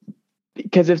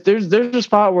 because if there's a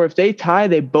spot where if they tie,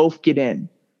 they both get in,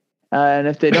 and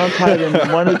if they don't tie,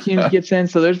 then one of the teams gets in.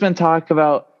 So there's been talk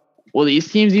about, will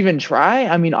these teams even try?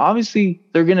 Obviously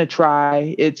they're going to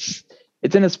try. It's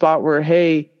in a spot where,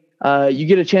 hey, you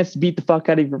get a chance to beat the fuck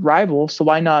out of your rival. So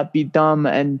why not be dumb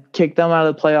and kick them out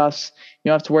of the playoffs? You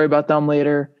don't have to worry about them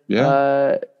later.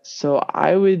 Yeah. So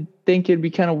I would think it'd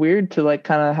be kind of weird to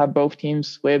kind of have both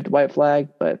teams wave the white flag,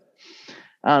 but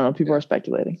I don't know. People are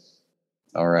speculating.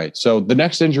 All right. So the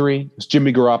next injury is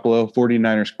Jimmy Garoppolo,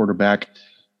 49ers quarterback.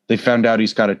 They found out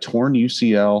he's got a torn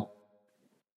UCL.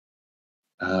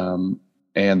 And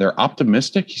they're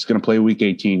optimistic he's going to play Week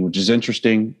 18, which is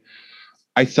interesting.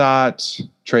 I thought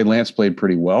Trey Lance played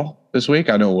pretty well this week.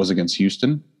 I know it was against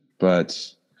Houston,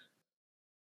 but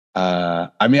I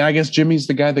guess Jimmy's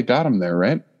the guy that got him there,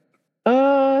 right?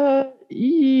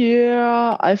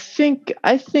 Yeah. I think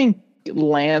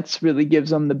Lance really gives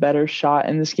them the better shot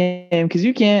in this game, because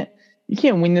you can't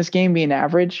win this game being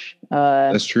average.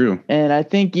 That's true. And I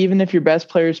think even if your best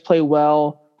players play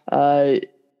well,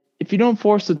 if you don't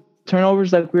force the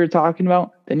turnovers like we were talking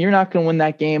about, then you're not going to win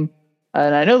that game.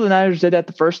 And I know the Niners did that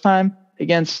the first time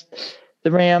against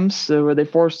the Rams, where they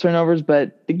forced turnovers,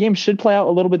 but the game should play out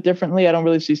a little bit differently. I don't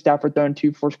really see Stafford throwing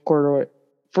two first quarter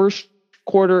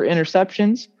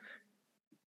interceptions.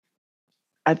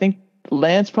 I think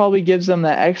Lance probably gives them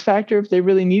that X factor if they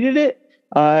really needed it.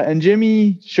 And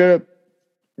Jimmy sure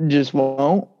just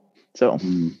won't. So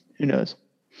who knows?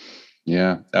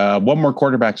 Yeah. One more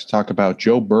quarterback to talk about.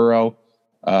 Joe Burrow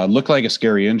looked like a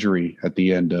scary injury at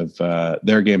the end of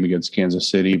their game against Kansas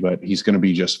City, but he's going to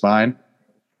be just fine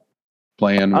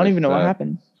playing. I don't even know what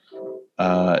happened.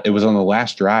 It was on the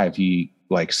last drive. He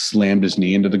slammed his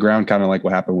knee into the ground, kind of like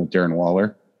what happened with Darren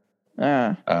Waller.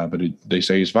 But they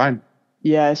say he's fine.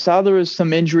 Yeah, I saw there was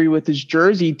some injury with his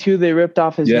jersey too. They ripped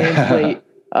off his nameplate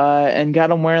and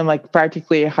got him wearing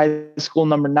practically a high school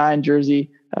number 9 jersey.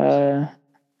 But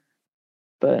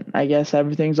I guess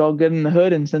everything's all good in the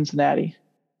hood in Cincinnati.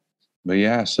 But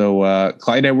yeah, so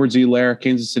Clyde Edwards-Helaire,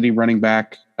 Kansas City running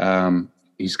back.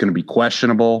 He's going to be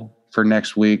questionable for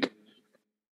next week.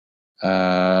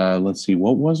 Let's see,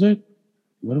 what was it?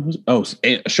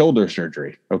 Shoulder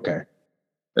surgery. Okay,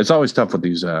 it's always tough with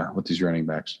these running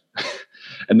backs.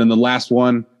 And then the last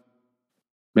one,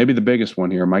 maybe the biggest one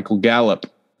here, Michael Gallup,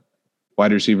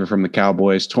 wide receiver from the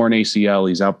Cowboys, torn ACL.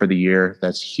 He's out for the year.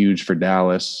 That's huge for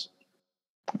Dallas.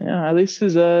 Yeah, at least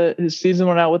his season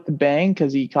went out with the bang,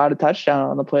 because he caught a touchdown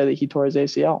on the play that he tore his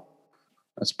ACL.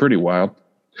 That's pretty wild.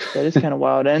 That is kind of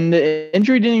wild. And the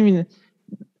injury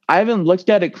I haven't looked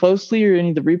at it closely or any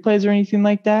of the replays or anything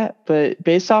like that, but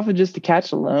based off of just the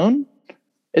catch alone,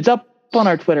 it's up on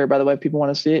our Twitter, by the way, if people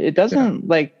want to see it. It doesn't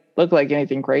look like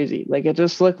anything crazy. It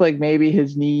just looked like maybe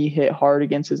his knee hit hard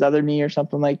against his other knee or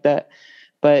something like that.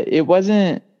 But it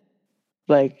wasn't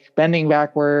bending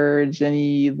backwards,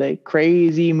 any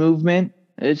crazy movement.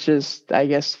 It's just, I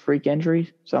guess, freak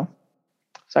injury. So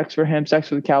sucks for him, sucks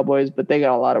for the Cowboys, but they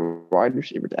got a lot of wide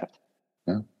receiver depth.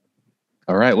 Yeah.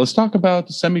 All right, let's talk about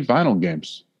the semifinal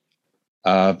games.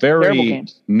 Very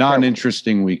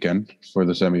non-interesting weekend for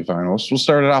the semifinals. We'll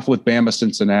start it off with Bama,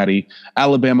 Cincinnati.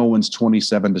 Alabama wins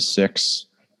 27-6.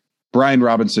 Brian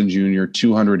Robinson Jr.,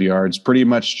 200 yards, pretty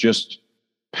much just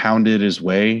pounded his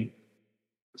way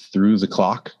through the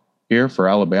clock here for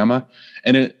Alabama.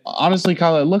 And it honestly,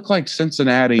 Kyle, it looked like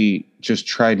Cincinnati just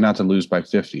tried not to lose by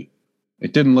 50.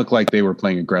 It didn't look like they were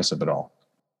playing aggressive at all.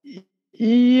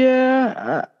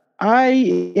 Yeah,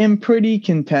 I am pretty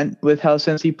content with how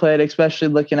Cincy played, especially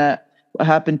looking at what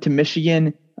happened to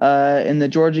Michigan in the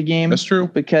Georgia game. That's true.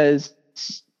 Because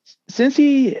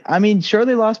Cincy, I mean, sure,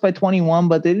 they lost by 21,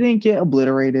 but they didn't get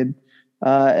obliterated.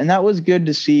 And that was good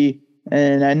to see.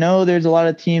 And I know there's a lot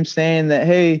of teams saying that,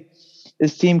 hey,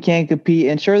 this team can't compete.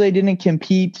 And sure, they didn't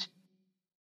compete,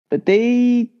 but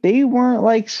they weren't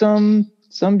like some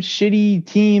shitty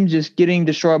team just getting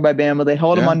destroyed by Bama. They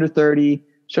held them under 30.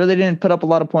 Sure, they didn't put up a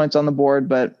lot of points on the board,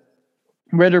 but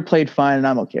Ritter played fine, and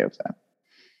I'm okay with that.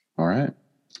 All right.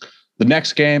 The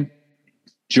next game,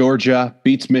 Georgia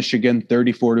beats Michigan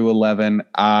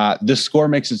 34-11. This score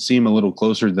makes it seem a little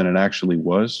closer than it actually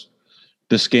was.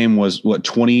 This game was,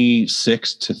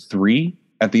 26-3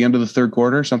 at the end of the third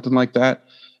quarter, something like that.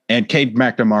 And Cade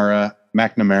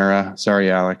McNamara,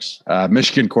 sorry, Alex,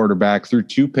 Michigan quarterback, threw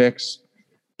 2 picks.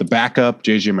 The backup,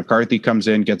 J.J. McCarthy, comes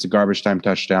in, gets a garbage time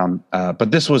touchdown.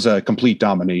 But this was a complete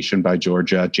domination by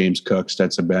Georgia. James Cook,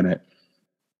 Stetson Bennett.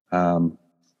 I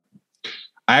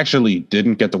actually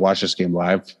didn't get to watch this game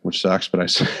live, which sucks, but I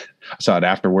saw it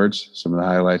afterwards, some of the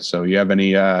highlights. So you have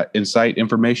any insight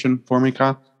information for me,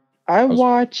 Kyle? I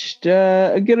watched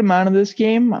a good amount of this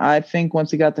game. I think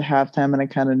once it got to halftime and I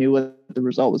kind of knew what the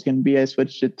result was going to be, I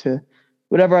switched it to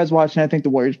whatever I was watching. I think the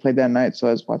Warriors played that night, so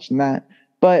I was watching that.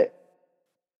 But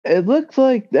it looked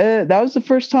like that was the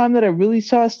first time that I really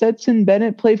saw Stetson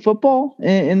Bennett play football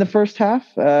in the first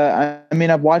half. I mean,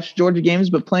 I've watched Georgia games,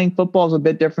 but playing football is a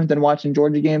bit different than watching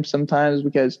Georgia games sometimes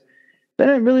because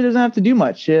Bennett really doesn't have to do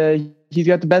much. He's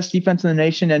got the best defense in the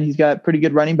nation, and he's got pretty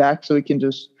good running back, so he can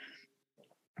just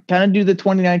kind of do the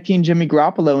 2019 Jimmy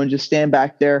Garoppolo and just stand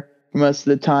back there for most of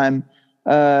the time.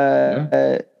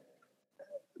 But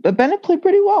Bennett played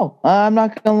pretty well. I'm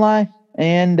not going to lie.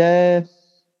 And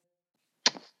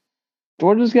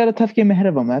Georgia's got a tough game ahead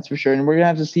of them, that's for sure. And we're going to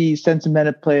have to see Stetson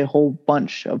Bennett play a whole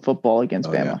bunch of football against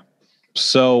Bama. Yeah.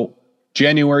 So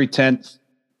January 10th,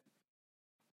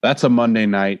 that's a Monday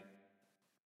night.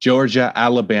 Georgia,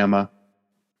 Alabama.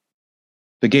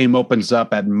 The game opens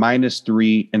up at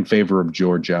 -3 in favor of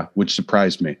Georgia, which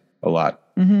surprised me a lot.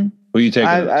 Mm-hmm. Who are you taking?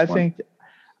 I think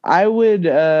I would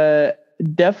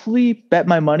definitely bet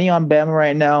my money on Bama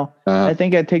right now. I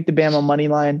think I'd take the Bama money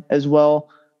line as well.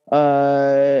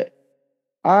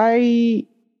 I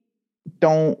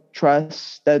don't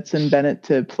trust Stetson Bennett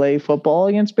to play football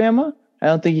against Bama. I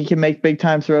don't think he can make big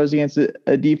time throws against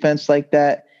a defense like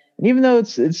that. And even though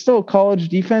it's still a college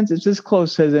defense, it's as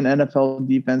close as an NFL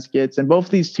defense gets. And both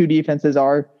these two defenses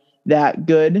are that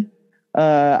good.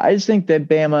 I just think that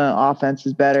Bama offense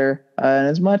is better. And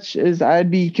as much as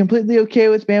I'd be completely okay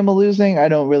with Bama losing, I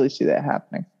don't really see that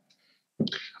happening.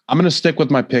 I'm going to stick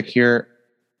with my pick here.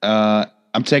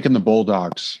 I'm taking the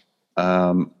Bulldogs.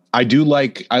 I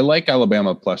like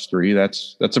Alabama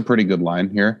 +3. That's a pretty good line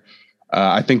here.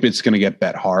 I think it's going to get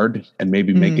bet hard and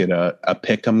maybe make it a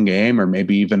pick'em game or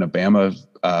maybe even a Bama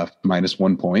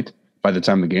 -1 point by the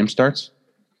time the game starts.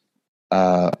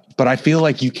 But I feel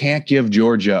like you can't give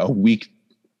Georgia a weak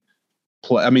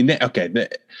play. I mean,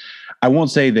 I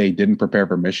won't say they didn't prepare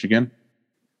for Michigan,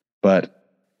 but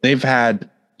they've had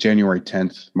January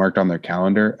 10th marked on their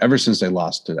calendar ever since they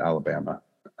lost to Alabama.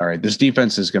 All right, this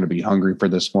defense is going to be hungry for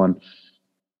this one.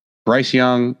 Bryce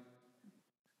Young,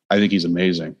 I think he's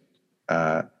amazing,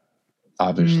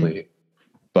 obviously,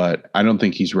 but I don't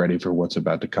think he's ready for what's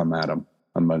about to come at him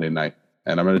on Monday night.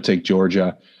 And I'm going to take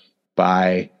Georgia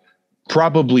by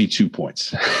probably 2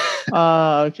 points.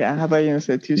 Okay. How about you going to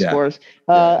say two scores?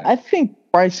 I think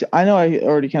Bryce, I know I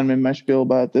already kind of made my spiel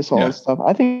about this stuff.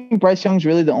 I think Bryce Young's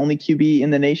really the only QB in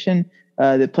the nation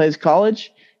that plays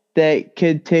college that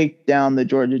could take down the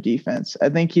Georgia defense. I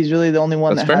think he's really the only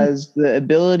one that has the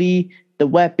ability, the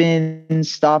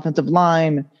weapons, the offensive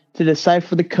line to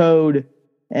decipher the code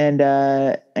and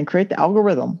create the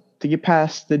algorithm to get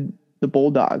past the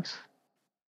Bulldogs.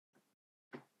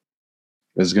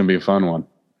 This is going to be a fun one.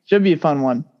 Should be a fun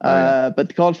one. But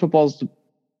the college football's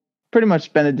pretty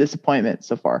much been a disappointment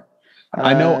so far.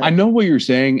 I know what you're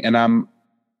saying, and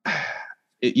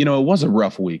it was a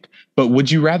rough week. But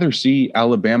would you rather see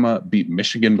Alabama beat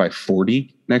Michigan by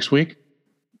 40 next week?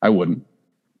 I wouldn't.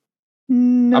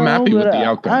 No, I'm happy with the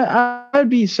outcome. I'd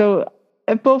be so.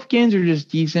 If both games are just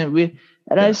decent,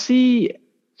 I see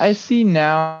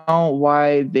now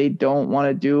why they don't want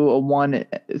to do a 1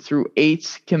 through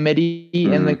 8 committee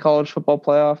in the college football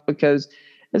playoff, because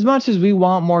as much as we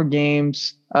want more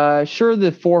games, sure,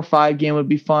 the 4-5 game would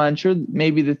be fun. Sure,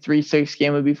 maybe the 3-6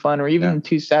 game would be fun, or even the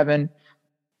 2-7.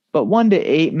 But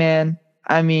 1-8, man.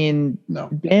 I mean, No.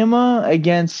 Bama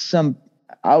against some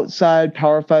outside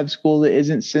Power 5 school that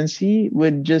isn't Cincy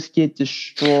would just get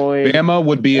destroyed. Bama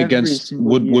would be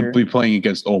would be playing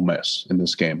against Ole Miss in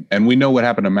this game, and we know what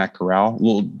happened to Matt Corral.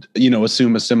 We'll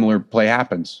assume a similar play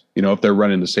happens. If they're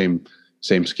running the same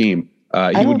scheme,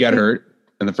 he would get hurt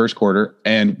in the first quarter,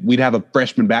 and we'd have a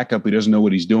freshman backup who doesn't know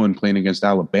what he's doing playing against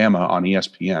Alabama on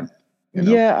ESPN.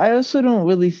 Yeah, I also don't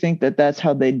really think that that's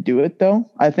how they do it,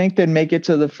 though. I think they'd make it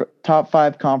to the top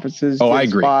 5 conferences. Oh, I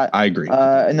agree. I agree.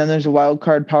 And then there's a wild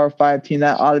card Power 5 team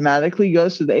that automatically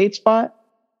goes to the 8 spot.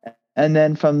 And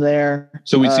then from there.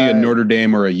 So we see a Notre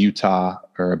Dame or a Utah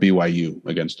or a BYU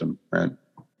against them, right?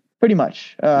 Pretty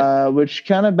much, which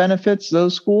kind of benefits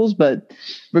those schools. But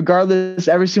regardless,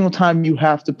 every single time you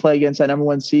have to play against that number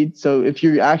 1 seed. So if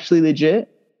you're actually legit,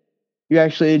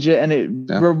 and it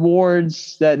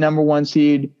rewards that number 1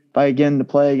 seed by, again, to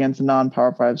play against a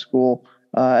non-Power 5 school.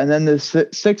 And then the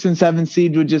 6 and 7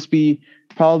 seed would just be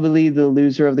probably the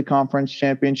loser of the conference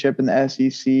championship in the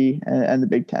SEC and the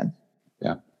Big Ten.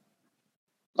 Yeah.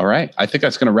 All right. I think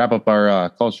that's going to wrap up our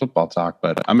college football talk,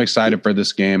 but I'm excited for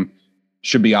this game.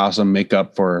 Should be awesome. Make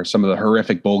up for some of the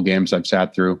horrific bowl games I've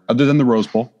sat through, other than the Rose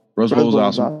Bowl. Rose Bowl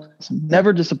was awesome.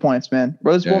 Never disappoints, man.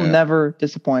 Rose Bowl never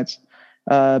disappoints.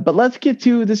 But let's get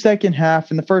to the second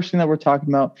half. And the first thing that we're talking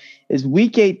about is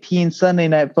Week 18 Sunday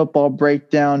Night Football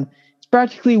breakdown. It's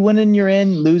practically winning you're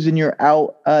in, losing you're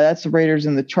out. That's the Raiders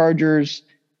and the Chargers.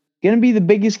 Going to be the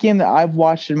biggest game that I've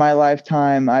watched in my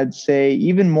lifetime. I'd say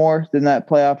even more than that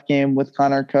playoff game with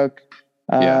Connor Cook,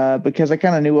 because I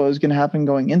kind of knew what was going to happen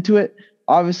going into it.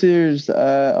 Obviously, there's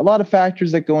a lot of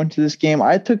factors that go into this game.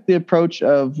 I took the approach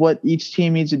of what each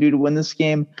team needs to do to win this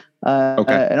game.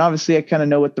 And obviously, I kind of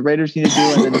know what the Raiders need to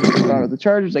do. And then with the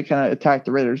Chargers, I kind of attack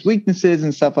the Raiders' weaknesses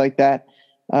and stuff like that.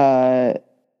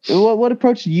 What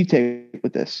approach did you take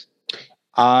with this?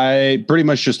 I pretty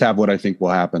much just have what I think will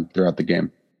happen throughout the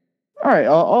game. All right,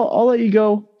 I'll let you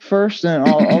go first, and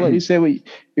I'll let you say what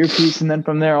your piece, and then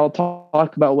from there I'll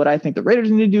talk about what I think the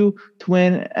Raiders need to do to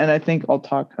win, and I think I'll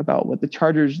talk about what the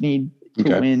Chargers need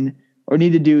to win or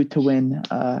need to do to win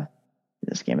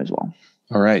this game as well.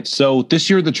 All right, so this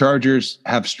year the Chargers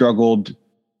have struggled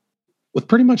with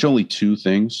pretty much only 2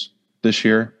 things this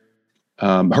year,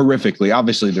 horrifically.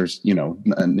 Obviously, there's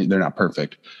they're not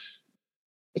perfect.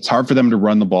 It's hard for them to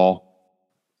run the ball.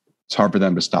 It's hard for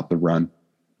them to stop the run.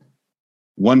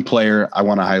 One player I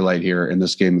want to highlight here in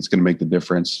this game that's going to make the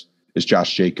difference is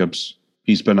Josh Jacobs.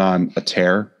 He's been on a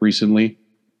tear recently.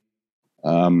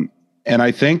 And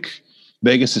I think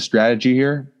Vegas' strategy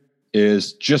here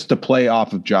is just to play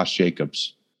off of Josh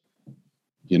Jacobs.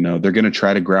 They're going to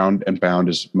try to ground and pound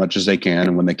as much as they can.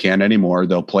 And when they can't anymore,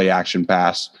 they'll play action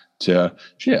pass to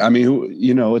shit. I mean,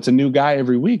 it's a new guy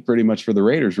every week pretty much for the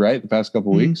Raiders, right? The past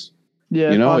couple weeks.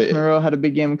 Yeah. Monroe had a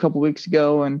big game a couple weeks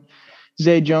ago, and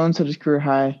Zay Jones had his career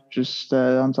high just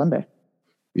on Sunday.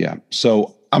 Yeah.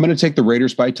 So I'm going to take the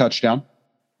Raiders by touchdown.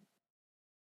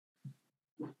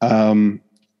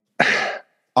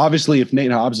 Obviously, if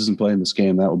Nate Hobbs isn't playing this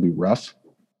game, that would be rough.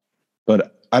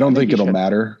 But I don't think it'll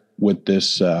matter with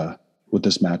this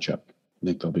matchup. I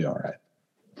think they'll be all right.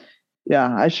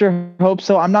 Yeah, I sure hope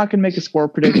so. I'm not going to make a score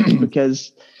prediction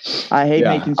because I hate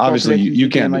making score predictions. You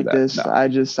can't like this. No. I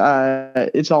just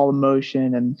it's all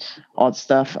emotion and all that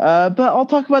stuff. But I'll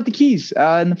talk about the keys.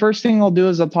 And the first thing I'll do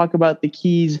is I'll talk about the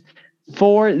keys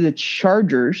for the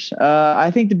Chargers.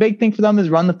 I think the big thing for them is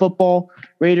run the football.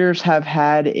 Raiders have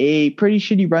had a pretty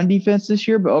shitty run defense this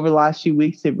year, but over the last few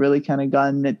weeks, they've really kind of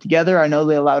gotten it together. I know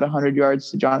they allowed 100 yards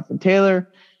to Jonathan Taylor,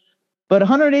 but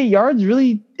 108 yards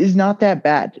really is not that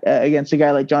bad against a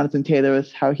guy like Jonathan Taylor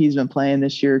with how he's been playing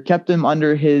this year. Kept him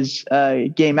under his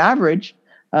game average,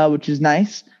 which is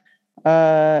nice.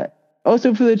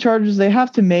 Also for the Chargers, they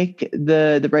have to make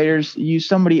the Raiders use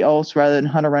somebody else rather than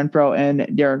Hunter Renfrow and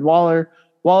Darren Waller.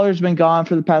 Waller's been gone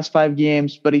for the past 5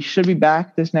 games, but he should be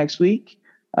back this next week.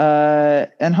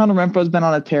 And Hunter Renfrow's been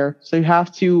on a tear. So you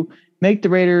have to make the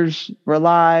Raiders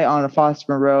rely on a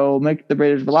Foster Moreau, make the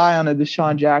Raiders rely on a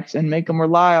Deshaun Jackson, make them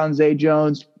rely on Zay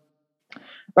Jones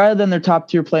rather than their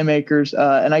top-tier playmakers.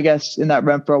 And I guess in that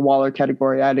Renfrow-Waller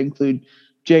category, I'd include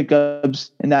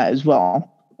Jacobs in that as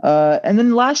well. And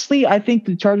then lastly, I think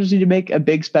the Chargers need to make a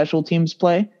big special teams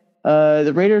play.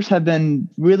 The Raiders have been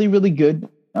really, really good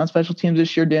on special teams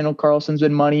this year. Daniel Carlson's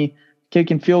been money,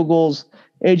 kicking field goals.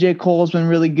 AJ Cole's been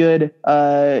really good,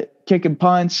 kicking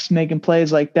punts, making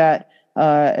plays like that,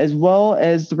 as well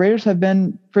as the Raiders have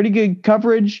been pretty good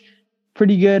coverage,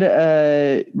 pretty good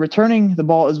returning the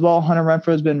ball as well. Hunter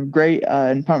Renfrow has been great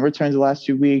in punt returns the last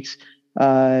 2 weeks.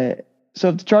 So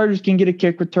if the Chargers can get a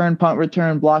kick return, punt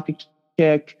return, block a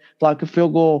kick, block a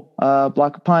field goal,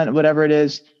 block a punt, whatever it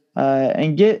is,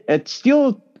 and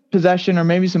steal possession or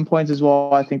maybe some points as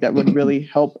well. I think that would really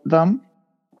help them.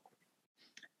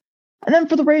 And then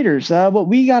for the Raiders, what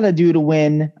we got to do to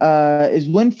win is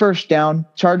win first down.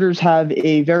 Chargers have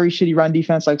a very shitty run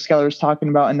defense, like Skeller was talking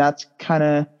about, and that's kind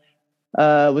of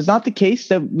was not the case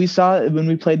that we saw when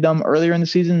we played them earlier in the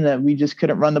season, that we just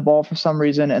couldn't run the ball for some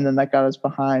reason, and then that got us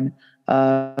behind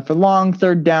for long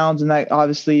third downs, and that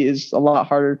obviously is a lot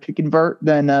harder to convert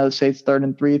than, say, it's 3rd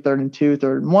and 3, 3rd and 2,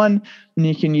 3rd and 1, and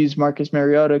you can use Marcus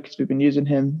Mariota because we've been using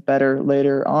him better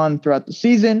later on throughout the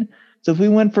season. So if we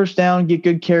win first down, get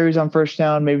good carries on first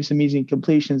down, maybe some easy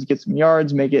completions, get some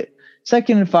yards, make it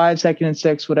 2nd and 5, 2nd and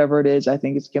 6, whatever it is, I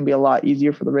think it's going to be a lot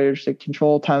easier for the Raiders to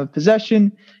control time of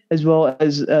possession as well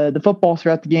as the football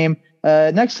throughout the game.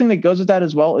 Next thing that goes with that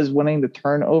as well is winning the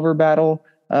turnover battle.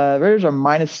 Raiders are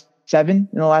 -7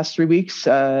 in the last 3 weeks,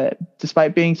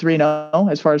 despite being 3-0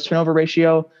 as far as turnover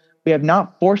ratio. We have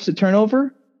not forced a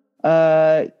turnover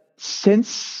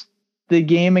since the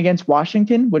game against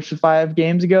Washington, which was 5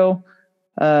 games ago.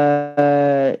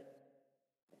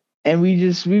 And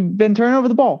we've been turning over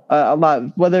the ball a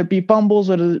lot, whether it be fumbles,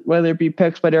 whether it be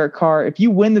picks by Derek Carr. If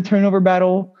you win the turnover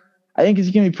battle, I think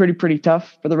it's going to be pretty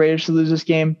tough for the Raiders to lose this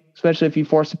game, especially if you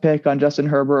force a pick on Justin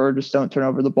Herbert or just don't turn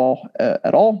over the ball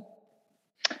at all.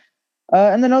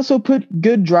 And then also put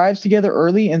good drives together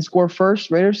early and score first.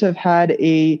 Raiders have had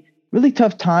a really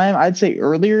tough time, I'd say,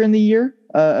 earlier in the year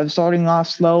of starting off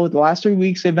slow. The last 3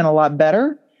 weeks, they've been a lot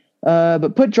better.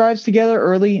 But put drives together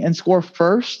early and score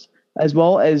first, as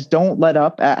well as don't let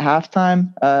up at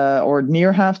halftime or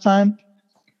near halftime.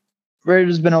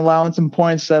 Raiders have been allowing some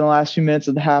points in the last few minutes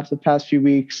of the half the past few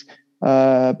weeks.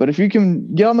 But if you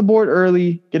can get on the board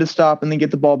early, get a stop, and then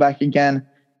get the ball back again,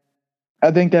 I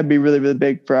think that'd be really, really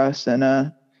big for us. And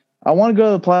I want to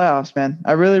go to the playoffs, man.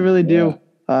 I really, really do.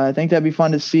 I think that'd be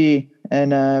fun to see,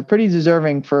 and pretty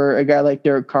deserving for a guy like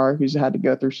Derek Carr, who's had to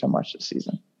go through so much this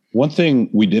season. One thing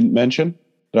we didn't mention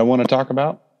that I want to talk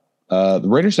about, the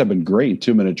Raiders have been great in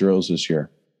 2-minute drills this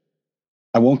year.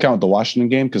 I won't count the Washington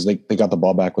game because they got the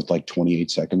ball back with like 28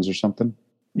 seconds or something.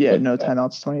 Yeah, but no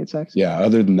timeouts, 28 seconds. Yeah,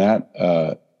 other than that,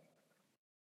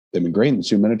 they've been great in the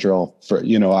 2-minute drill for,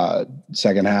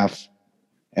 second half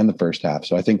and the first half.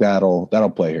 So I think that'll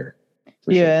play here.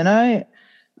 Yeah, sure. And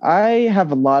I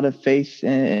have a lot of faith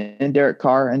in Derek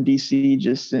Carr and DC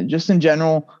just in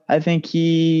general. I think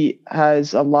he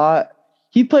has a lot.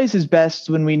 He plays his best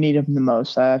when we need him the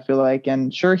most, I feel like.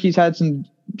 And sure, he's had some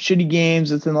shitty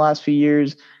games within the last few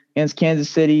years, against Kansas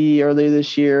City earlier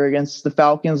this year, against the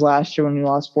Falcons last year when we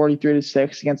lost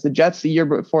 43-6, against the Jets the year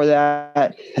before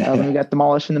that when we got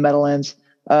demolished in the Meadowlands.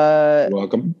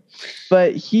 Welcome.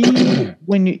 But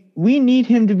when we need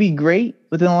him to be great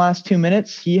within the last 2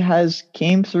 minutes, he has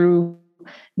came through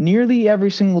nearly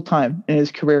every single time in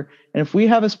his career. And if we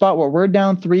have a spot where we're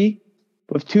down 3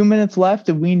 with 2 minutes left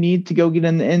and we need to go get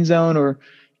in the end zone or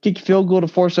kick a field goal to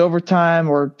force overtime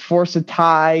or force a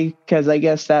tie, because I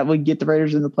guess that would get the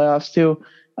Raiders in the playoffs too,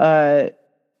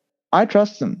 I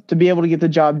trust him to be able to get the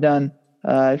job done,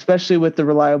 especially with the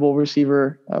reliable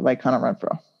receiver like Hunter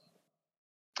Renfrow.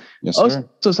 Yes, sir.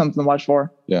 Also something to watch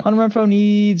for. Yeah. Hunter Renfrow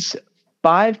needs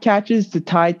 5 catches to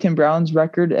tie Tim Brown's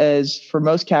record as for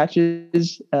most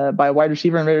catches by a wide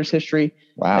receiver in Raiders history.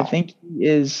 Wow. I think he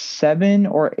is 7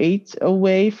 or 8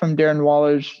 away from Darren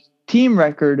Waller's team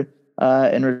record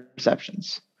in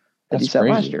receptions that he set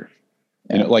last year.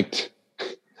 Yeah. And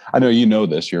I know you know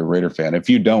this, you're a Raider fan. If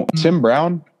you don't, Tim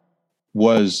Brown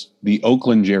was the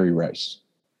Oakland Jerry Rice.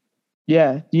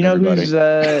 Yeah. You know who's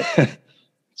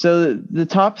so the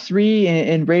top 3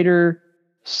 in Raider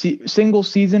single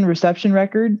season reception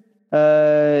record.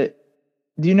 Do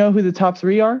you know who the top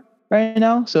 3 are right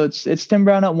now? So it's Tim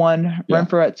Brown at 1,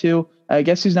 Renfrow at 2.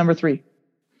 Guess who's number 3?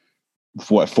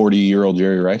 What, 40-year-old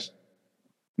Jerry Rice?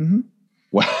 Mm-hmm.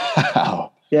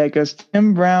 Wow. Yeah, it goes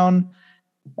Tim Brown,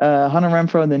 Hunter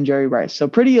Renfrow, and then Jerry Rice. So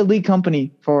pretty elite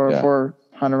company for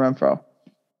Hunter Renfrow.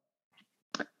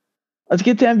 Let's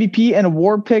get to MVP and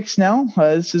award picks now.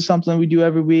 This is something we do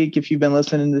every week. If you've been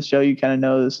listening to the show, you kind of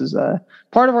know this is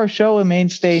part of our show, a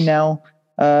mainstay now.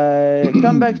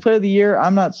 Comeback player of the year,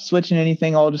 I'm not switching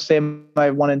anything. I'll just say my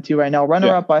 1 and 2 right now.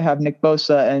 Runner-up, I have Nick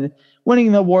Bosa, and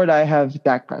winning the award, I have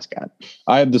Dak Prescott.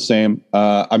 I have the same.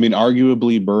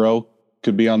 Arguably Burrow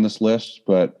could be on this list,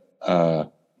 but I'm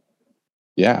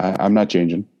not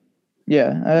changing.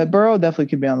 Yeah, Burrow definitely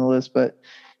could be on the list, but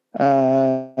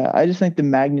I just think the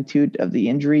magnitude of the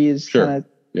injury is kind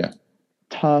of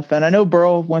tough. And I know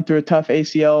Burrow went through a tough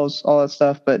ACLs, all that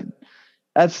stuff, but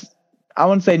I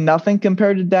wouldn't say nothing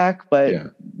compared to Dak,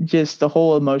 but just the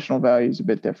whole emotional value is a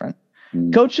bit different.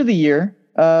 Coach of the year.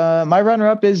 My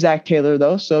runner-up is Zach Taylor,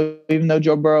 though. So even though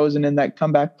Joe Burrow isn't in that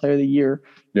comeback player of the year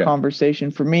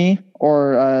conversation for me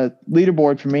or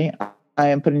leaderboard for me, I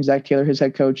am putting Zach Taylor, his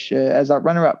head coach, as our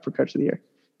runner-up for coach of the year.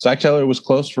 Zach Taylor was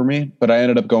close for me, but I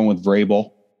ended up going with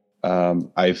Vrabel.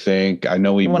 I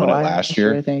know he won it last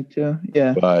year. I think too.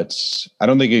 Yeah, but I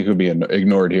don't think it could be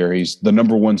ignored here. He's the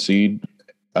number 1 seed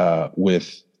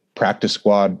with practice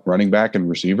squad running back and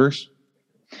receivers.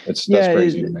 That's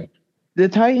crazy to me. The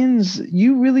Titans,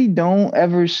 you really don't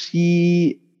ever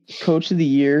see coach of the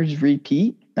years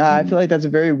repeat. I feel like that's a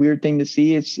very weird thing to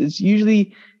see. It's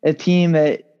usually a team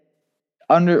that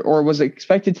was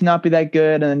expected to not be that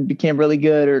good and then became really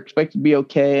good, or expected to be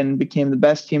okay and became the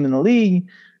best team in the league.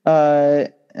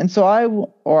 And so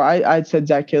I said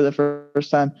Zach Taylor for the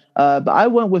first time, but I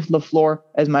went with LaFleur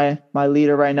as my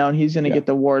leader right now, and he's going to get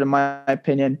the award in my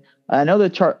opinion. I know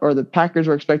the Packers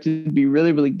were expected to be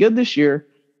really, really good this year,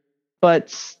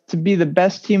 but to be the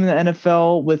best team in the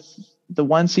NFL with the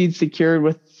 1 seed secured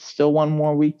with still 1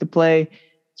 more week to play,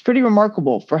 it's pretty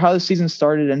remarkable for how the season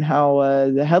started and how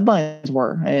the headlines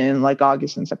were in like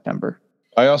August and September.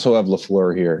 I also have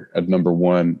LaFleur here at number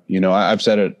 1. You know, I've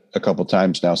said it a couple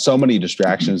times now, so many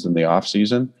distractions in the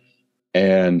offseason.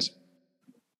 And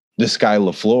this guy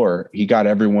LaFleur, he got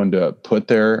everyone to put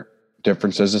their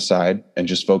differences aside and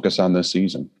just focus on this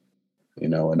season. You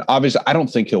know, and obviously I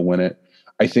don't think he'll win it.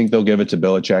 I think they'll give it to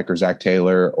Belichick or Zach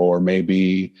Taylor or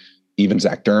maybe even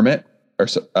Sean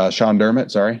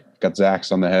Dermott. Sorry, got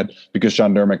Zach's on the head because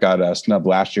Sean Dermott got snubbed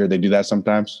last year. They do that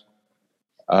sometimes.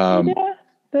 Yeah,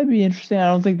 that'd be interesting. I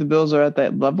don't think the Bills are at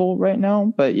that level right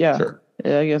now, but yeah, sure.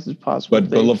 Yeah, I guess it's possible. But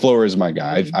LaFleur is my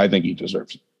guy. I think he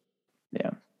deserves it.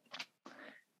 Yeah.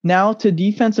 Now to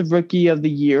defensive rookie of the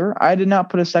year. I did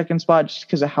not put a second spot just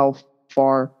because of how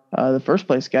far the first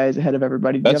place guy is ahead of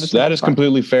everybody. That is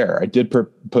completely fair. I did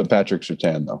put Patrick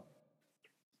Surtain though.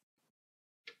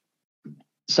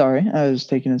 Sorry, I was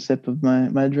taking a sip of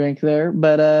my drink there.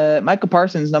 But Michael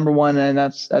Parsons number 1, and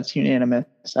that's unanimous.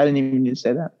 I didn't even need to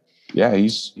say that. Yeah,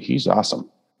 he's awesome.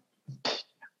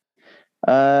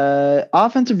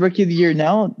 Offensive rookie of the year.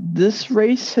 Now this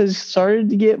race has started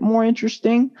to get more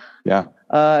interesting. Yeah.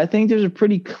 I think there's a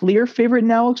pretty clear favorite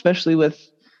now, especially with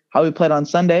how we played on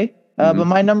Sunday. But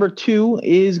my number 2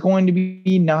 is going to be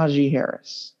Najee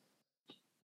Harris.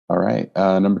 All right.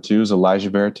 Number 2 is Elijah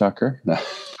Vera Tucker.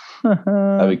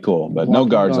 That'd be cool, but no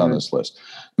guards on this list.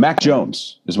 Mac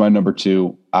Jones is my number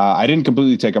 2. I didn't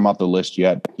completely take him off the list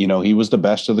yet. You know, he was the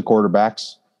best of the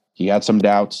quarterbacks. He had some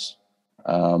doubts,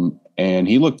 and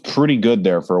he looked pretty good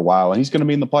there for a while, and he's going to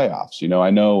be in the playoffs. You know,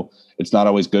 I know it's not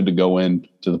always good to go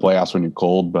into the playoffs when you're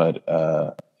cold, but,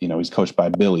 you know, he's coached by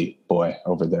Billy Boy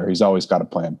over there. He's always got a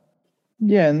plan.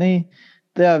 Yeah, and they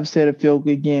obviously had a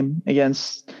feel-good game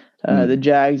against the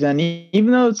Jags. And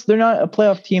even though they're not a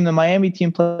playoff team, the Miami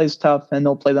team plays tough, and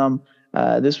they'll play them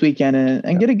this weekend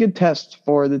and get a good test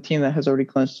for the team that has already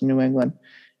clinched in New England.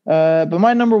 But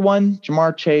my number 1,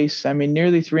 Jamar Chase. I mean,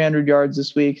 nearly 300 yards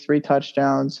this week, 3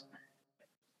 touchdowns.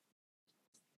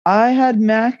 I had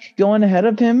Mac going ahead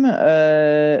of him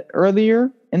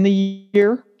earlier in the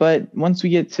year, but once we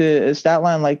get to a stat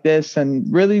line like this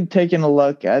and really taking a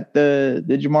look at the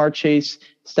Jamar Chase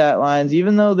stat lines,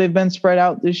 even though they've been spread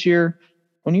out this year,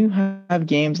 when you have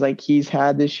games like he's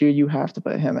had this year, you have to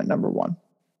put him at number 1.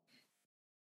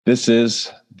 This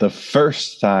is the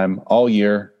first time all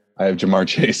year I have Jamar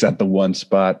Chase at the 1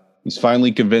 spot. He's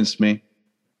finally convinced me.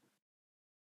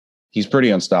 He's pretty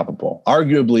unstoppable.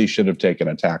 Arguably should have taken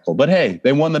a tackle, but hey,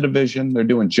 they won the division. They're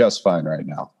doing just fine right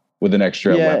now with an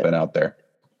extra weapon out there.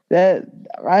 That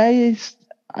I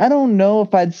don't know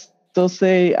if I'd still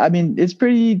say, I mean, it's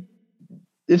pretty,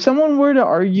 if someone were to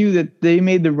argue that they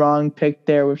made the wrong pick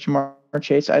there with Jamar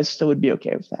Chase, I still would be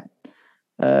okay with that.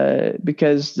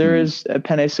 Because there is a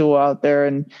Penei Sewell out there,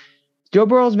 and Joe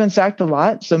Burrow's been sacked a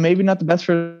lot, so maybe not the best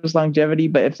for his longevity,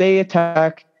 but if they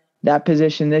attack that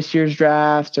position this year's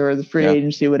draft or the free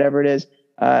agency, whatever it is,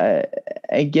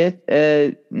 and get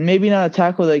maybe not a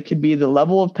tackle that could be the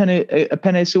level of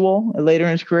Penei Sewell later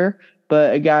in his career,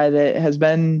 but a guy that has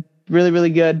been really, really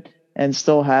good and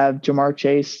still have Jamar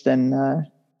Chase, then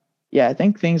I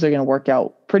think things are going to work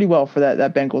out pretty well for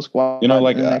that Bengals squad. You know,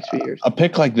 like in the next few years. A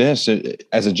pick like this,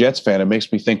 as a Jets fan, it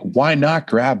makes me think, why not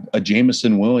grab a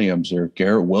Jameson Williams or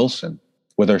Garrett Wilson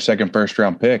with our second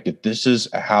first-round pick? If this is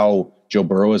how Joe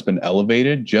Burrow has been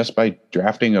elevated just by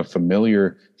drafting a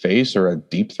familiar face or a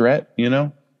deep threat, you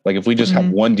know, like if we just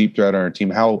have one deep threat on our team,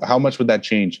 how much would that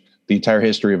change the entire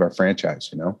history of our franchise?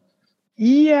 You know,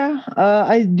 Yeah,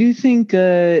 I do think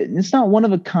it's not one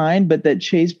of a kind, but that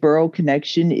Chase Burrow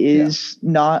connection is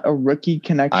not a rookie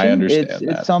connection. I understand It's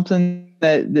that. something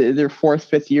that their fourth,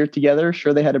 fifth year together.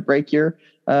 Sure, they had a break year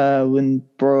when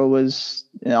Burrow was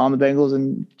on the Bengals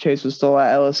and Chase was still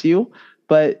at LSU,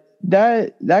 but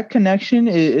that connection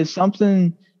is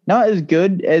something not as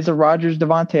good as a Rodgers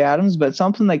Devontae Adams, but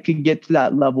something that could get to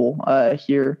that level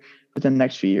here within the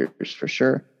next few years for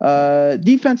sure.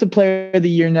 Defensive player of the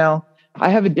year now. I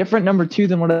have a different number 2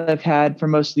 than what I've had for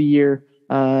most of the year,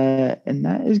 and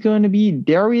that is going to be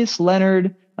Darius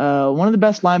Leonard, one of the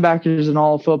best linebackers in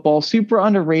all of football, super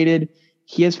underrated.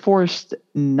 He has forced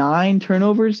 9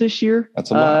 turnovers this year.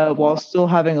 That's a lot. While still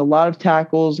having a lot of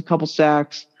tackles, a couple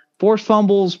sacks, forced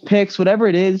fumbles, picks, whatever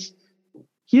it is.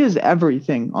 He is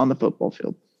everything on the football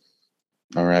field.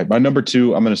 All right. My number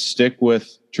 2, I'm going to stick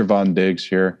with Trevon Diggs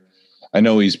here. I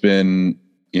know he's been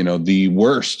the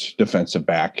worst defensive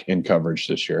back in coverage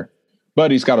this year,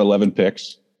 but he's got 11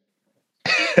 picks.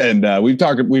 And we've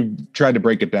tried to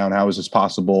break it down. How is this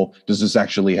possible? Does this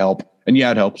actually help? And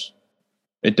yeah, it helps.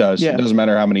 It does. Yeah. It doesn't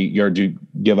matter how many yards you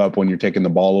give up when you're taking the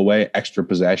ball away, extra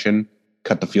possession,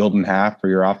 cut the field in half for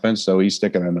your offense. So he's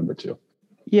sticking at number 2.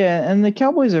 Yeah. And the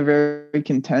Cowboys are very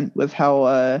content with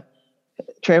how,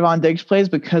 Trevon Diggs plays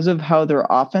because of how their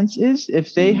offense is.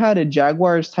 If they had a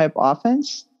Jaguars type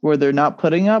offense where they're not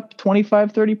putting up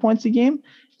 25, 30 points a game,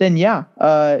 then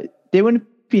they wouldn't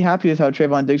be happy with how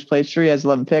Trevon Diggs plays. Sure, he has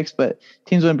 11 picks, but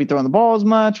teams wouldn't be throwing the ball as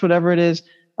much, whatever it is.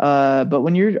 But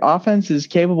when your offense is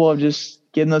capable of just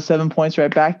getting those 7 points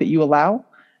right back that you allow,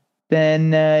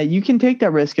 then you can take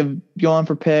that risk of going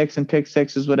for picks and pick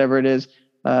sixes, whatever it is.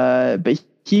 But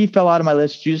he fell out of my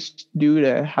list just due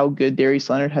to how good Darius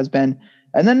Leonard has been.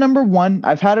 And then number 1,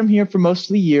 I've had him here for most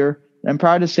of the year. And I'm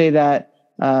proud to say that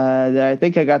I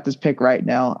think I got this pick right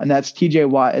now, and that's TJ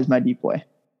Watt as my decoy.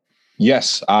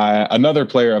 Yes, another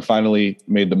player I finally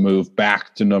made the move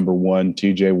back to number 1,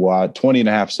 TJ Watt,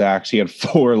 20.5 sacks. He had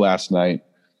 4 last night,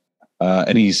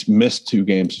 and he's missed 2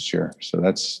 games this year. So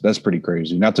that's pretty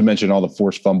crazy. Not to mention all the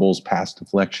forced fumbles, pass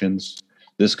deflections.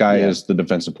 This guy is the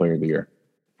defensive player of the year.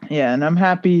 Yeah, and I'm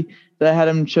happy that I had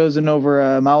him chosen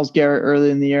over Myles Garrett early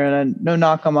in the year. And no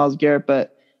knock on Myles Garrett,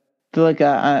 but I feel like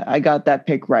I got that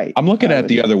pick right. I'm looking at it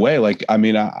the other way. Like, I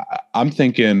mean, I'm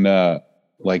thinking,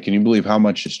 can you believe how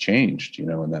much has changed,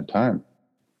 in that time?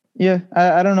 Yeah,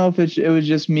 I don't know if it was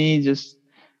just me, just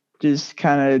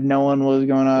kind of knowing what was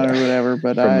going on or whatever,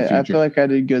 but I feel like I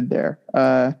did good there.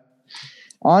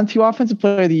 On to offensive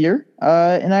player of the year,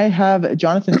 and I have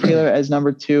Jonathan Taylor as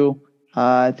number 2.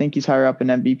 I think he's higher up in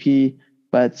MVP,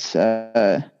 but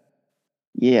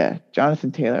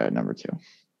Jonathan Taylor at number 2.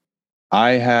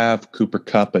 I have Cooper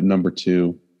Kupp at number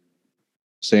 2,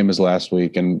 same as last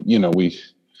week, and we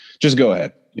just go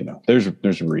ahead. There's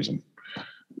a reason.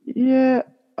 Yeah.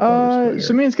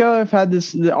 So me and Skylar have had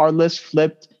our list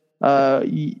flipped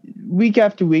week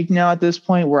after week now at this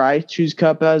point, where I choose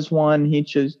Kupp as 1, he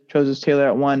chooses Taylor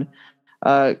at 1.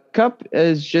 Kupp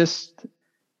is just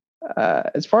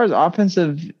as far as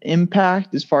offensive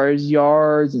impact, as far as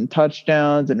yards and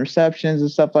touchdowns and receptions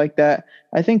and stuff like that,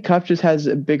 I think Kupp just has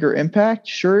a bigger impact.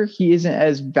 Sure, he isn't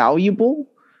as valuable,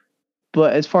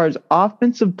 but as far as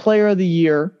offensive player of the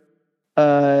year,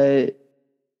 I'm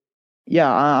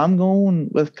going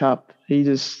with Kupp. He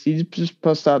just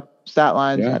posts up stat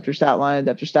lines after stat line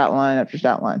after stat line after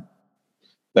stat line.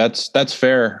 That's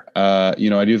fair. I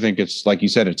do think it's, like you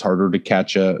said, it's harder to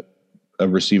catch a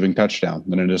receiving touchdown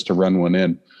than it is to run one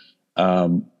in.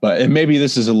 But maybe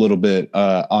this is a little bit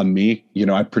on me.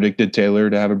 I predicted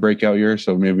Taylor to have a breakout year,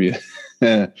 so maybe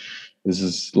this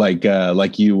is like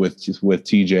you with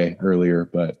TJ earlier.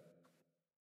 But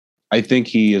I think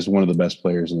he is one of the best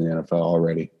players in the NFL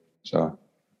already. So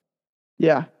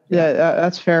yeah,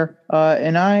 that's fair.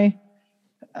 And I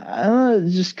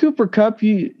just Cooper Kupp.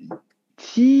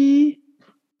 He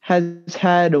has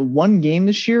had 1 game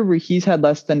this year where he's had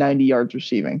less than 90 yards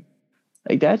receiving.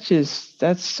 Like that's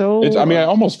so. I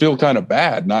almost feel kind of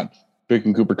bad not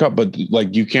picking Cooper Kupp, but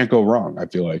like you can't go wrong. I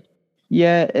feel like.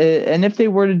 Yeah, and if they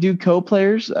were to do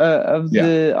co-players of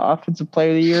the offensive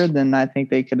player of the year, then I think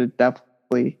they can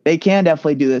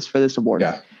definitely do this for this award.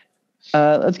 Yeah.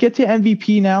 Let's get to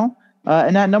MVP now.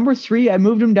 And at number 3, I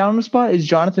moved him down a spot, is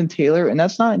Jonathan Taylor, and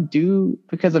that's not due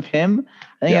because of him.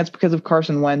 I think that's because of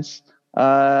Carson Wentz.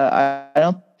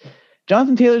 Jonathan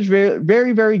Taylor's very,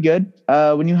 very, very good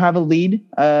when you have a lead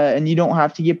and you don't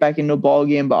have to get back into a ball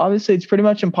game. But obviously, it's pretty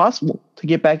much impossible to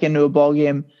get back into a ball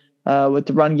game with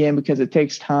the run game because it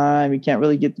takes time. You can't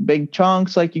really get the big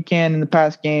chunks like you can in the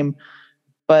past game.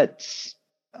 But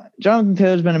Jonathan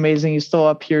Taylor's been amazing. He's still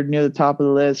up here near the top of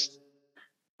the list.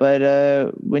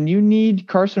 But when you need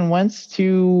Carson Wentz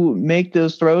to make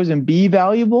those throws and be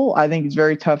valuable, I think it's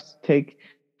very tough to take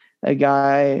a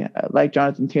guy like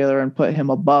Jonathan Taylor and put him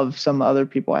above some other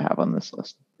people I have on this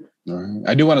list. All right.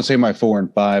 I do want to say my 4 and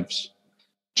 5s.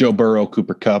 Joe Burrow,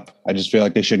 Cooper Kupp. I just feel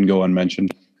like they shouldn't go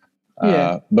unmentioned.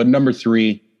 Yeah. But number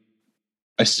 3,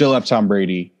 I still have Tom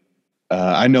Brady.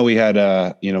 I know he had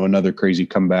another crazy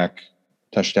comeback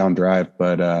touchdown drive,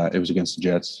 but it was against the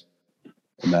Jets,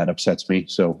 and that upsets me.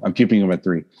 So I'm keeping him at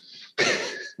 3.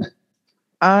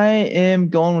 I am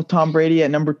going with Tom Brady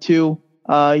at number 2.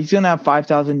 He's going to have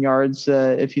 5,000 yards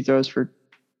if he throws for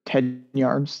 10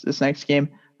 yards this next game.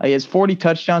 He has 40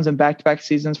 touchdowns in back-to-back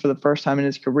seasons for the first time in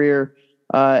his career.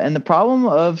 And the problem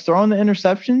of throwing the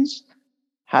interceptions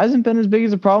hasn't been as big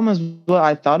as a problem as what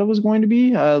I thought it was going to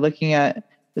be. Looking at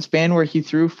the span where he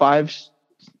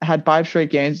had 5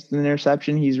 straight games with an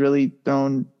interception, he's only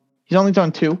thrown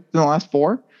 2 in the last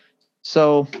 4.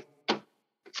 So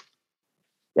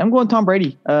I'm going Tom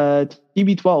Brady,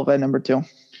 TB12 at number 2.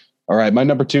 All right. My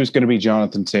number 2 is going to be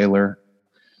Jonathan Taylor.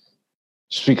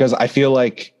 Just because I feel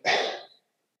like,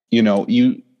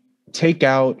 you take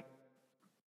out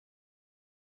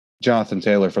Jonathan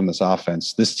Taylor from this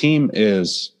offense. This team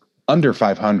is under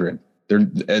 500.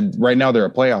 Right now they're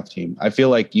a playoff team. I feel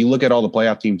like you look at all the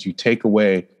playoff teams, you take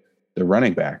away the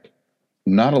running back.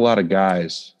 Not a lot of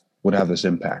guys would have this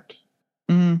impact.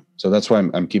 Mm-hmm. So that's why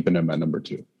I'm keeping him at number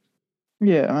 2.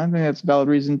 Yeah, I think that's a valid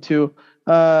reason too.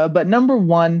 But number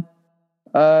 1,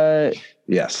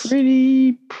 yes,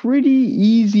 pretty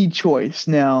easy choice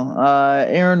now.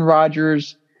 Aaron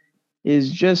Rodgers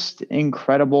is just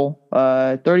incredible.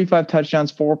 35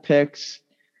 touchdowns, 4 picks.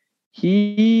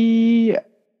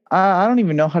 I don't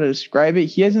even know how to describe it.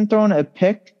 He hasn't thrown a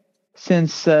pick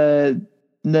since the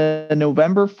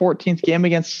November 14th game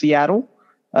against Seattle.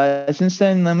 Since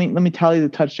then, let me tally the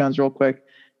touchdowns real quick.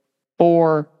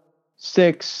 4,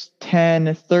 6,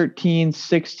 10, 13,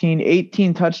 16,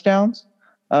 18 touchdowns.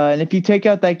 And if you take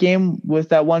out that game with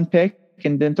that 1 pick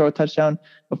and didn't throw a touchdown,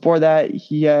 before that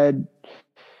he had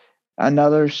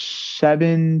another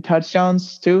 7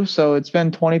 touchdowns too. So it's been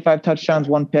 25 touchdowns,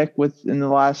 1 pick within the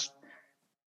last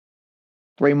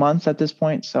 3 months at this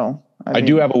point. So I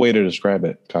do have a way to describe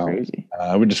it, Kyle. Crazy.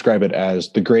 I would describe it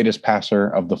as the greatest passer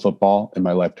of the football in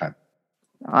my lifetime.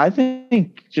 I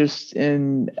think just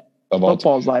in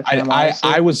football's lifetime.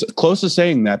 I was close to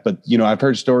saying that, but I've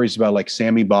heard stories about like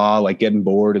Sammy Baugh like getting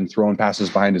bored and throwing passes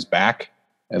behind his back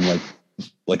and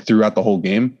like throughout the whole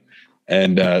game.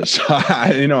 And so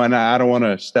and I don't want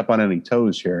to step on any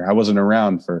toes here. I wasn't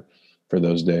around for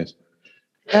those days.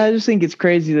 I just think it's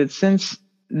crazy that since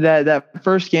that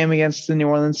first game against the New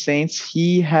Orleans Saints,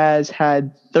 he has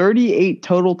had 38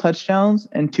 total touchdowns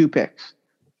and 2 picks.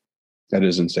 That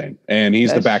is insane. And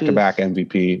he's the back-to-back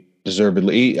MVP.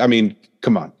 Deservedly. I mean,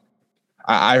 come on.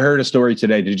 I heard a story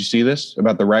today. Did you see this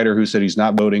about the writer who said he's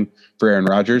not voting for Aaron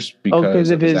Rodgers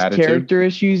because of his character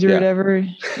issues or whatever?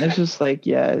 It's just like,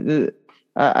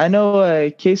 I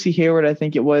know Casey Hayward, I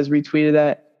think it was, retweeted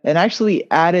that and actually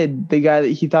added the guy that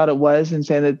he thought it was and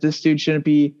saying that this dude shouldn't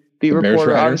be beat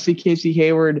reporter. Obviously, Casey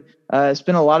Hayward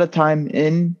spent a lot of time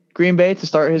in Green Bay to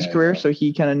start his career, so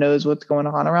he kind of knows what's going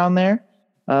on around there.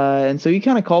 And so he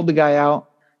kind of called the guy out.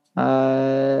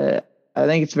 I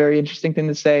think it's a very interesting thing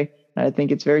to say. I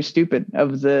think it's very stupid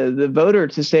of the voter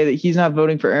to say that he's not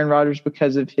voting for Aaron Rodgers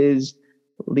because of his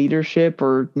leadership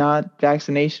or not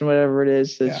vaccination, whatever it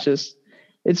is.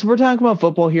 We're talking about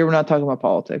football here. We're not talking about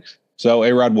politics. So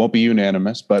A-Rod won't be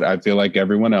unanimous, but I feel like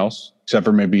everyone else, except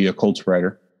for maybe a Colts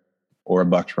writer or a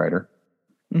Bucks writer,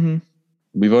 will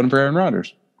be voting for Aaron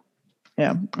Rodgers.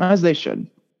 Yeah, as they should.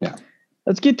 Yeah.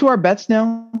 Let's get to our bets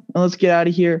now, and let's get out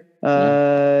of here.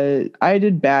 I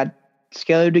did bad.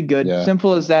 Scalar did good. Yeah.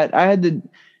 Simple as that. I had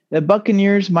the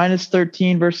Buccaneers minus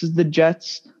 13 versus the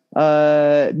Jets.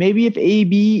 Maybe if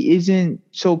AB isn't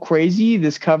so crazy,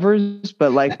 this covers,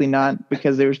 but likely not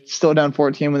because they were still down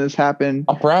 14 when this happened.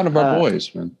 I'm proud of our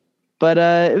boys, man. But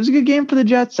it was a good game for the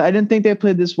Jets. I didn't think they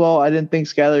played this well. I didn't think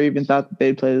Skylar even thought that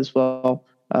they'd play this well.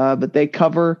 But they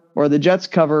cover, or the Jets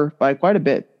cover by quite a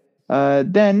bit.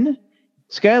 Then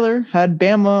Skylar had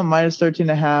Bama minus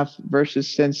 13.5 versus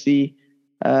Cincy.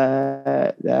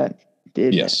 That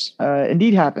did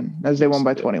indeed happen as they won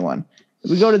by 21.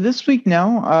 We go to this week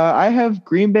now. I have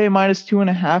Green Bay minus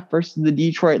 2.5 versus the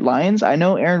Detroit Lions. I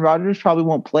know Aaron Rodgers probably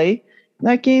won't play in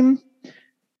that game,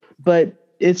 but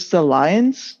it's the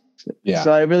Lions. Yeah.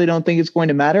 So I really don't think it's going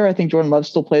to matter. I think Jordan Love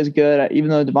still plays good, even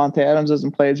though Devontae Adams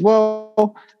doesn't play as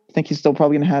well. I think he's still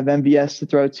probably going to have MVS to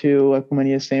throw to,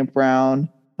 Equimania St. Brown,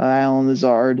 Allen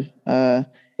Lazard.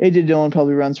 AJ Dillon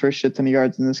probably runs for a shit ton of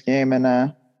yards in this game.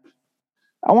 And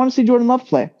I want to see Jordan Love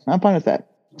play. I'm fine with that.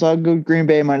 So I'll go Green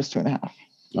Bay -2.5.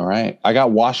 All right. I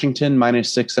got Washington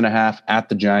 -6.5 at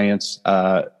the Giants.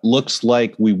 Looks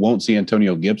like we won't see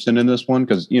Antonio Gibson in this one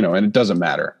because, and it doesn't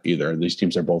matter either. These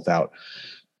teams are both out.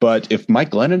 But if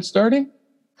Mike Glennon's starting,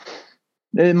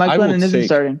 Mike Glennon isn't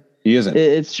starting. He isn't.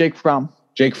 It's Jake Fromm.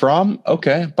 Jake Fromm?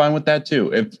 Okay, fine with that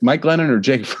too. If Mike Glennon or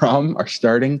Jake Fromm are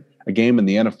starting a game in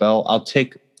the NFL, I'll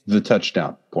take the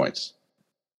touchdown points.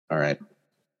 All right.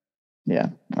 Yeah,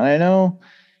 I know.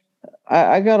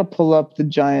 I got to pull up the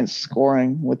Giants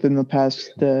scoring within the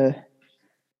past little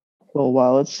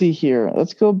while. Let's see here.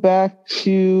 Let's go back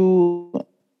to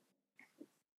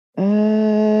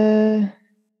the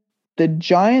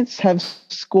Giants have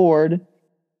scored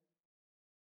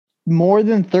more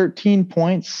than 13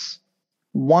 points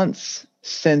once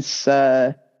since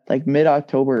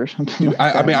mid-October or something. Dude,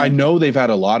 I know they've had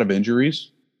a lot of injuries,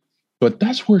 but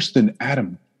that's worse than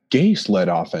Adam Gase-led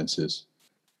offenses.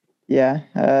 Yeah,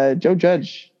 Joe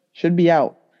Judge should be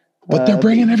out. But they're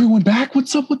bringing everyone back?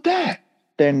 What's up with that?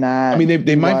 They're not. I mean,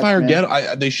 they might fire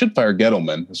Gettleman. They should fire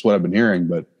Gettleman. That's what I've been hearing.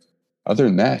 But other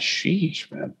than that, sheesh,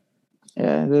 man.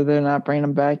 Yeah, they're not bringing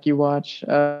them back. You watch.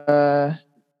 I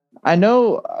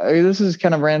know this is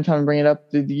kind of random time to bring it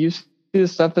up. Did you see the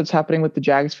stuff that's happening with the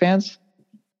Jags fans?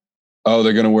 Oh,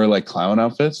 they're going to wear like clown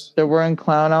outfits? They're wearing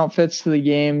clown outfits to the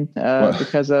game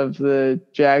because of the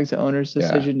Jags owner's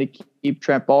decision to keep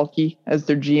Trent Baalke as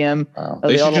their GM. Wow.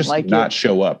 They should just not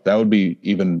show up. That would be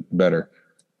even better.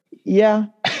 Yeah.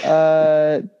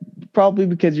 Probably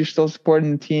because you're still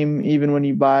supporting the team even when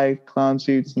you buy clown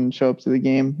suits and show up to the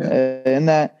game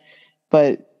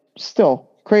but still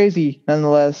crazy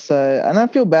nonetheless. And I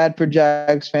feel bad for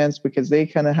Jags fans because they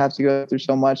kind of have to go through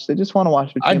so much. They just want to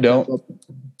watch their team.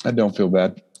 I don't feel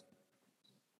bad.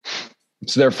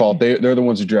 It's their fault. They're the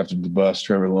ones who drafted the bus,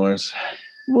 Trevor Lawrence.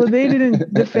 Well, they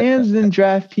didn't. The fans didn't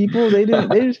draft people. They didn't.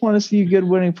 They just want to see good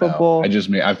winning football.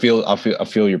 No, I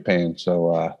feel your pain.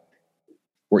 So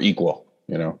we're equal.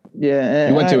 Yeah,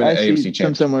 you went to an AFC championship.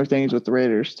 Some similar things with the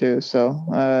Raiders too.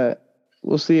 So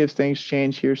we'll see if things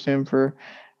change here soon for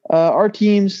our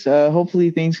teams. Hopefully,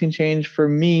 things can change for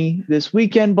me this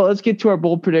weekend. But let's get to our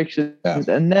bold predictions,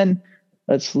 and then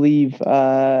let's leave.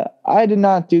 I did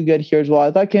not do good here as well.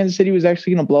 I thought Kansas City was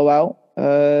actually going to blow out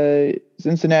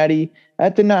Cincinnati.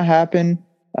 That did not happen.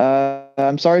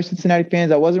 I'm sorry, Cincinnati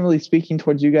fans. I wasn't really speaking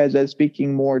towards you guys. I was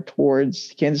speaking more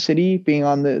towards Kansas City being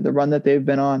on the run that they've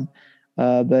been on.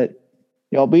 But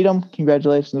y'all beat them.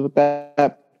 Congratulations with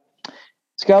that.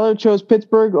 Skylar chose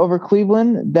Pittsburgh over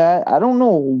Cleveland. That I don't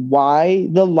know why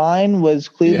the line was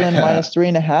Cleveland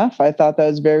 -3.5. I thought that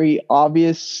was very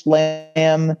obvious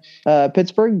slam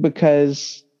Pittsburgh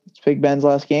because it's Big Ben's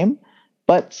last game.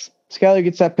 But Skylar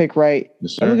gets that pick right.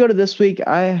 Yes, Let me go to this week.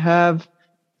 I have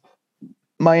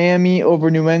Miami over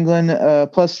New England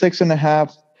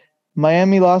 +6.5.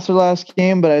 Miami lost their last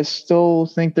game, but I still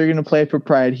think they're going to play for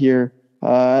pride here.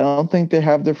 I don't think they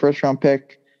have their first round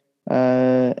pick.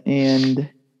 And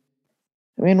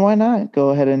I mean, why not go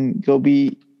ahead and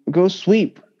go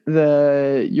sweep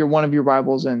one of your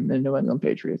rivals in the New England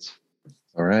Patriots?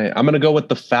 All right. I'm going to go with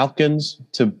the Falcons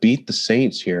to beat the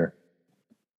Saints here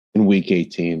in week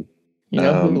 18. You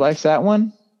know who likes that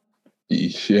one?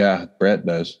 Yeah, Brett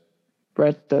does.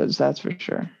 Brett does, that's for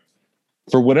sure.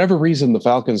 For whatever reason, the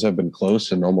Falcons have been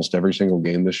close in almost every single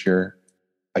game this year.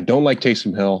 I don't like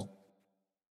Taysom Hill.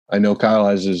 I know Kyle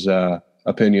has his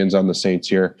opinions on the Saints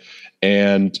here,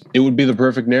 and it would be the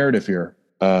perfect narrative here.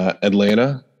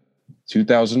 Atlanta,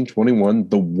 2021,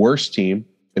 the worst team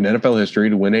in NFL history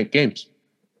to win 8 games.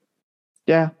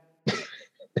 Yeah.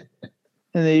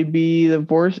 And they'd be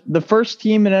the first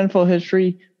team in NFL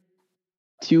history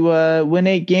to win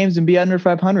 8 games and be under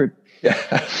 500. Yeah.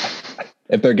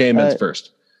 If their game ends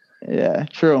first. Yeah,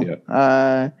 true.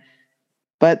 Yeah.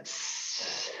 But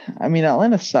I mean,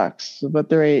 Atlanta sucks, but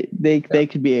they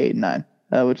could be 8-9,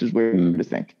 which is weird to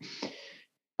think.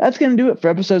 That's going to do it for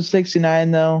episode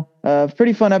 69, though.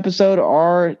 Pretty fun episode.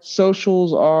 Our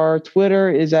socials are Twitter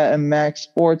is at Immac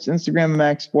Sports, Instagram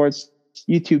Immac Sports,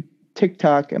 YouTube,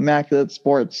 TikTok, Immaculate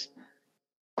Sports.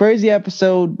 Crazy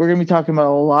episode. We're going to be talking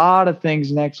about a lot of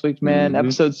things next week, man.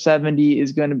 Episode 70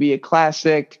 is going to be a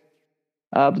classic.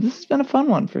 But this has been a fun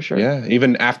one for sure. Yeah,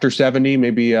 even after 70,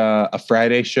 maybe a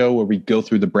Friday show where we go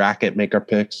through the bracket, make our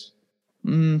picks.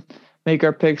 Make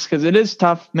our picks, because it is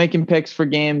tough making picks for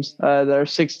games that are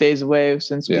 6 days away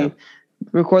since we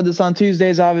record this on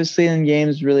Tuesdays, obviously, and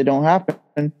games really don't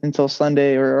happen until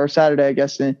Sunday or Saturday, I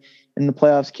guess, in the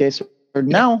playoffs case. Or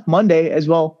now Monday as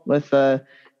well with the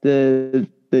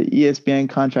ESPN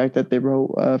contract that they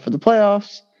wrote for the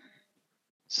playoffs.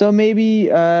 So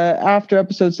maybe after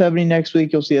episode 70 next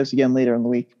week, you'll see us again later in the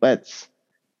week. But it's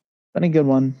been a good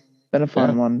one. Been a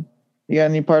fun one. You got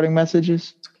any parting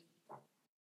messages?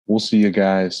 We'll see you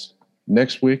guys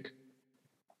next week.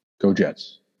 Go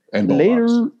Jets. And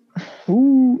later.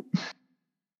 Ooh.